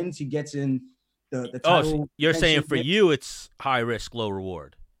 He wins, he gets in the title. So you're saying for you, it's high risk, low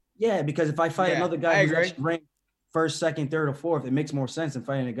reward. Yeah, because if I fight another guy who's actually ranked first, second, third, or fourth, it makes more sense than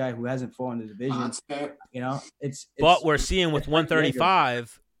fighting a guy who hasn't fought in the division. It's but we're seeing with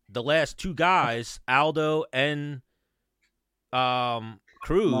 135, the last two guys, Aldo and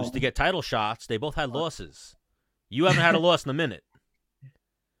Cruz, to get title shots, they both had losses. You haven't had a loss in a minute.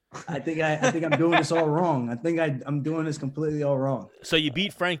 I think I'm doing this all wrong. I think I'm doing this completely all wrong. So you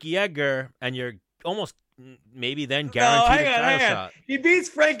beat Frankie Edgar, and you're almost maybe then guaranteed a title shot. He beats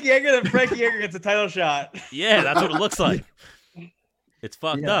Frankie Edgar, then Frankie Edgar gets a title shot. Yeah, that's what it looks like. It's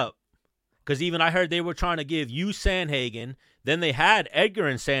fucked up. Because even I heard they were trying to give you Sandhagen. Then they had Edgar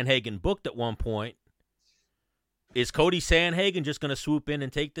and Sandhagen booked at one point. Is Cody Sandhagen just going to swoop in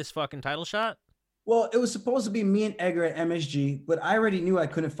and take this fucking title shot? Well, it was supposed to be me and Edgar at MSG, but I already knew I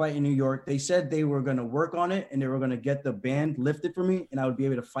couldn't fight in New York. They said they were going to work on it and they were going to get the ban lifted for me and I would be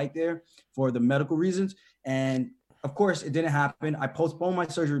able to fight there for the medical reasons. And of course, it didn't happen. I postponed my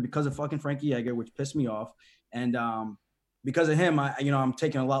surgery because of fucking Frankie Edgar, which pissed me off. And because of him, I'm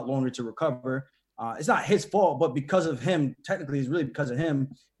taking a lot longer to recover. It's not his fault, but because of him, technically it's really because of him.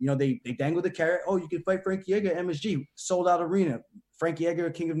 They dangled the carrot. Oh, you can fight Frankie Edgar at MSG, sold out arena. Frankie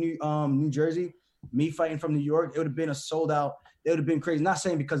Edgar, king of New Jersey. Me fighting from New York, it would have been a sold out. It would have been crazy. Not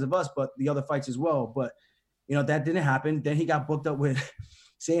saying because of us, but the other fights as well. But, that didn't happen. Then he got booked up with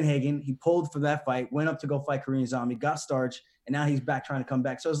Sandhagen. He pulled for that fight, went up to go fight Korean Zombie, got starched, and now he's back trying to come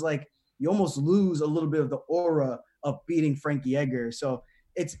back. So it's like you almost lose a little bit of the aura of beating Frankie Edgar. So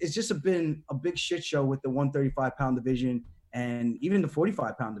it's just been a big shit show with the 135-pound division and even the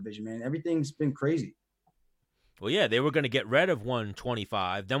 45-pound division, man. Everything's been crazy. Well, yeah, they were going to get rid of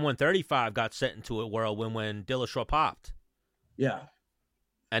 125. Then 135 got sent into a whirlwind when Dillashaw popped. Yeah.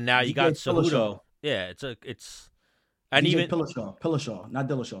 And now you got Cejudo. Yeah, and even Dillashaw, not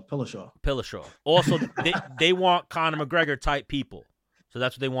Dillashaw, Dillashaw. Also, they want Conor McGregor type people. So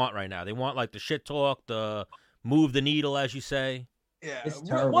that's what they want right now. They want like the shit talk, the move the needle, as you say. Yeah,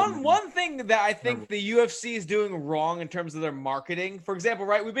 one thing that I think the UFC is doing wrong in terms of their marketing. For example,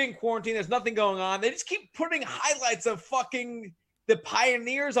 right, we've been in quarantine. There's nothing going on. They just keep putting highlights of fucking the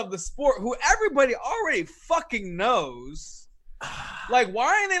pioneers of the sport, who everybody already fucking knows. Like,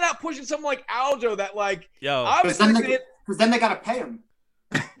 why are they not pushing someone like Aljo that, like, obviously, because then they gotta pay him.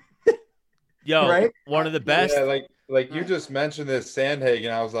 Yo, Right? one of the best. Yeah, like you just mentioned this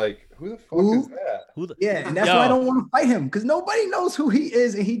Sandhagen. I was like, who the fuck Who? is that? Who the, Yeah, and that's Yo. why I don't want to fight him because nobody knows who he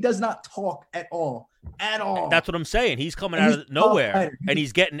is, and he does not talk at all. At all. That's what I'm saying. He's coming And out he's of a nowhere, fighter. and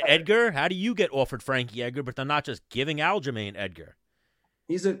he's getting Edgar. How do you get offered Frankie Edgar, but they're not just giving Aljamain Edgar?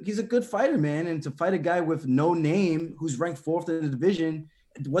 He's a good fighter, man. And to fight a guy with no name who's ranked 4th in the division,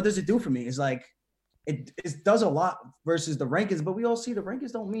 what does it do for me? It's like it does a lot versus the rankings, but we all see the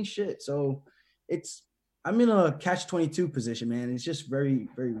rankings don't mean shit. So I'm in a catch-22 position, man. It's just very,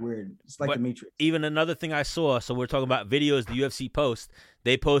 very weird. It's like But the Matrix. Even another thing I saw, so we're talking about videos the UFC post.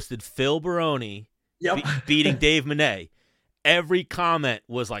 They posted Phil Baroni Yep. beating Dave Monet. Every comment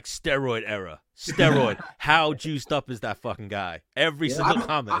was like steroid era. Steroid. How juiced up is that fucking guy? Every single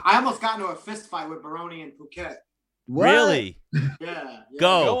comment. I almost got into a fist fight with Baroni and Phuket. What? Really? Yeah.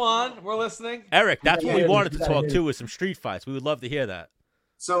 Go. Go on. We're listening. Eric, that's what we Yeah, wanted to yeah, talk yeah. to, with some street fights. We would love to hear that.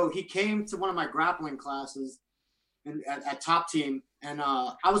 So he came to one of my grappling classes at Top Team, and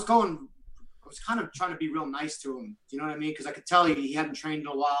I was kind of trying to be real nice to him. Do you know what I mean? Because I could tell he hadn't trained in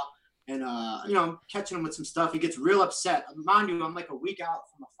a while, and I'm catching him with some stuff. He gets real upset. Mind you, I'm like a week out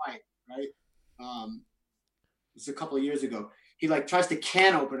from a fight, right? It was a couple of years ago. He like tries to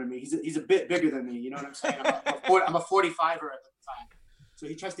can opener me. He's a bit bigger than me. You know what I'm saying? I'm a 45er at the time. So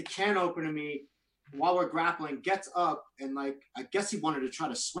he tries to can opener me while we're grappling, gets up, and like I guess he wanted to try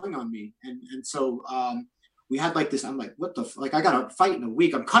to swing on me. And so we had like this. I'm like, what the like? I got a fight in a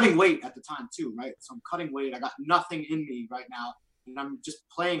week. I'm cutting weight at the time too, right? So I'm cutting weight. I got nothing in me right now, and I'm just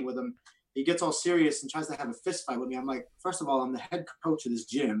playing with him. He gets all serious and tries to have a fist fight with me. I'm like, first of all, I'm the head coach of this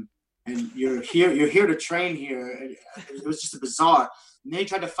gym, and you're here to train here. And it was just bizarre. And then he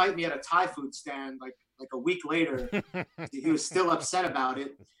tried to fight me at a Thai food stand like a week later. He was still upset about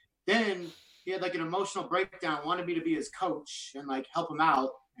it. Then he had like an emotional breakdown, wanted me to be his coach and like help him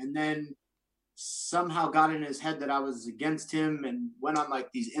out, and then somehow got in his head that I was against him and went on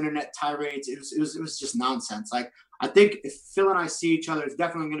like these internet tirades. It was just nonsense. Like I think if Phil and I see each other, it's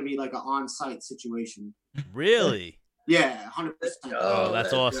definitely going to be like an on-site situation. Really? Yeah, 100%. Oh,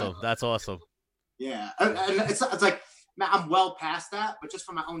 that's awesome. That's awesome. Yeah, and it's like, man, I'm well past that, but just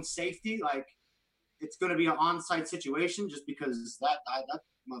for my own safety, like it's going to be an on-site situation just because that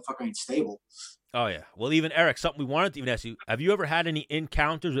motherfucker ain't stable. Oh, yeah. Well, even Eric, something we wanted to even ask you, have you ever had any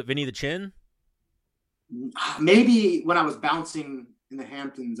encounters with Vinny the Chin? Maybe when I was bouncing in the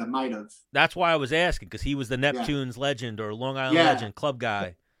Hamptons, I might have. That's why I was asking, because he was the Neptune's legend or Long Island legend, club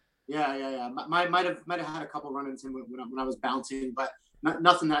guy. Yeah. Might have had a couple run-ins when I was bouncing, but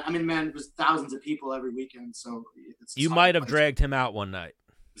nothing that. I mean, man, it was thousands of people every weekend, so You might have dragged him out one night.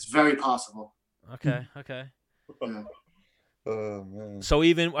 It's very possible. Okay. Yeah. Oh man. So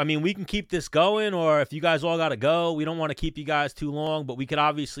we can keep this going, or if you guys all got to go, we don't want to keep you guys too long, but we could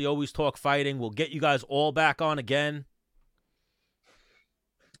obviously always talk fighting. We'll get you guys all back on again.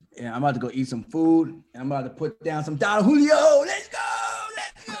 Yeah, I'm about to go eat some food, and I'm about to put down some Don Julio. Let's go.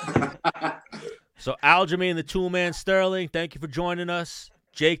 So Aljamain the Toolman Sterling, thank you for joining us.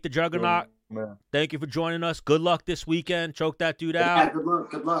 Jake the Juggernaut, thank you for joining us. Good luck this weekend. Choke that dude out. Yeah,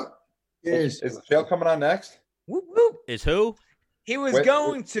 good luck. Cheers. Is Chael coming on next? Whoop, whoop. Is who? He was Wait,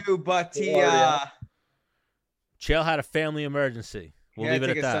 going to, but he Chael had a family emergency. We'll had leave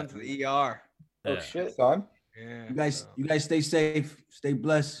to it take at his that. son to the ER. Oh Yeah. shit, son. Yeah. You guys stay safe, stay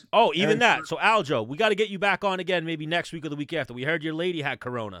blessed. Oh, even Eric- that. So Aljo, we got to get you back on again, maybe next week or the week after. We heard your lady had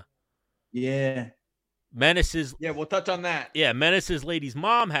corona. Yeah. Menace's We'll touch on that. Menace's lady's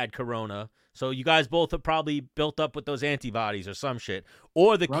mom had corona. So you guys both are probably built up with those antibodies or some shit.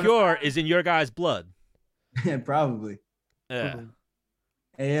 Or the cure is in your guys' blood. Probably. Yeah.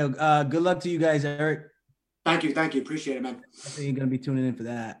 Hey, good luck to you guys, Eric. Thank you. Appreciate it, man. I think you're gonna be tuning in for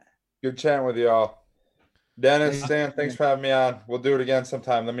that. Good chatting with y'all. Dennis, Stan, thanks for having me on. We'll do it again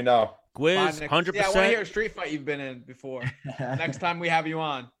sometime. Let me know. Gwiz, Fine, 100%. Yeah, I want to hear a street fight you've been in before. Next time we have you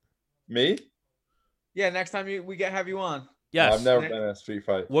on. Me? Yeah, next time we have you on. Yes. I've never been in a street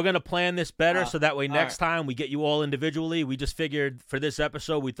fight. We're going to plan this better so that way next right. time we get you all individually. We just figured for this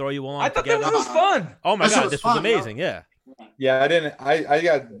episode we'd throw you all on I thought together. that was fun. Oh my This God, was this was fun, amazing. Yeah. Yeah, I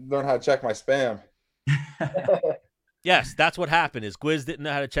got to learn how to check my spam. Yes, that's what happened is Gwiz didn't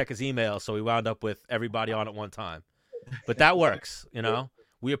know how to check his email, so we wound up with everybody on at one time. But that works, you know.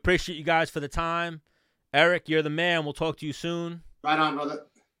 We appreciate you guys for the time. Eric, you're the man. We'll talk to you soon. Right on, brother.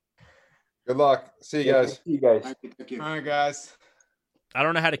 Good luck. See you guys. See you guys. Thank you. All right, guys. I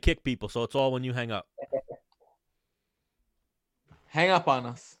don't know how to kick people, so it's all when you hang up. Hang up on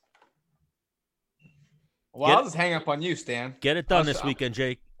us. Well, I'll just hang up on you, Stan. Get it done this Awesome. weekend,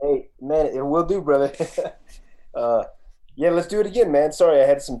 Jake. Hey, man, it will do, brother. Yeah, let's do it again, man. Sorry, I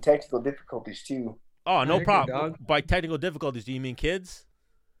had some technical difficulties too. Oh, no You're good, problem. dog. By technical difficulties, do you mean kids?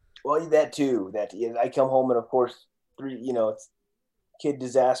 Well, that too. I come home and of course, it's kid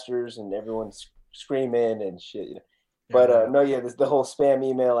disasters and everyone's screaming and shit. But the whole spam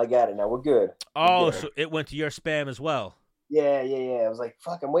email, I got it now. We're good. Oh, We're good. so it went to your spam as well. Yeah. I was like,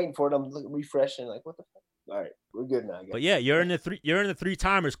 fuck, I'm waiting for it. I'm refreshing. Like, what the fuck? All right, we're good now. But yeah, you're in the three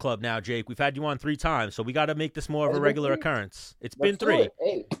timers club now, Jake. We've had you on 3 times, so we got to make this more of a regular occurrence. It's been 3.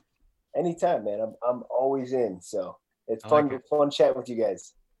 Hey, anytime, man. I'm always in. So it's fun. Like it. It's fun chatting with you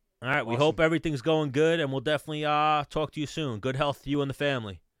guys. All right, we hope everything's going good, and we'll definitely talk to you soon. Good health to you and the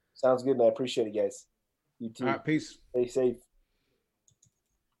family. Sounds good, man. I appreciate it, guys. You too. All right, peace. Stay safe.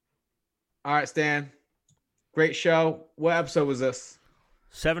 All right, Stan. Great show. What episode was this?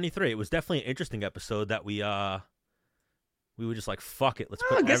 73. It was definitely an interesting episode that we were just like, fuck it, let's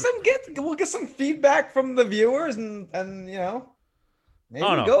put. We'll get some feedback from the viewers, and maybe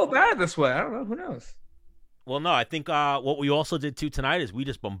go about it this way. I don't know. Who knows? Well, no, I think what we also did too tonight is we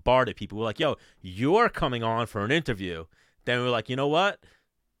just bombarded people. We're like, yo, you're coming on for an interview. Then we're like, you know what?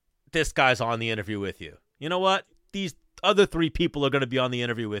 This guy's on the interview with you. You know what? These other 3 people are going to be on the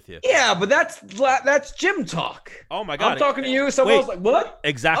interview with you. Yeah, but that's gym talk. Oh my God. I'm talking to you. Someone else like, what?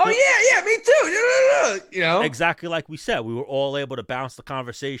 Exactly. Oh yeah, me too. You know? Exactly like we said. We were all able to bounce the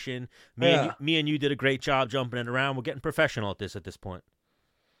conversation. Me and you did a great job jumping it around. We're getting professional at this point.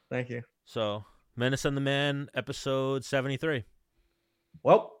 Thank you. So, Menace and the Man, episode 73.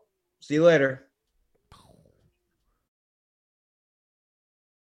 Well, see you later.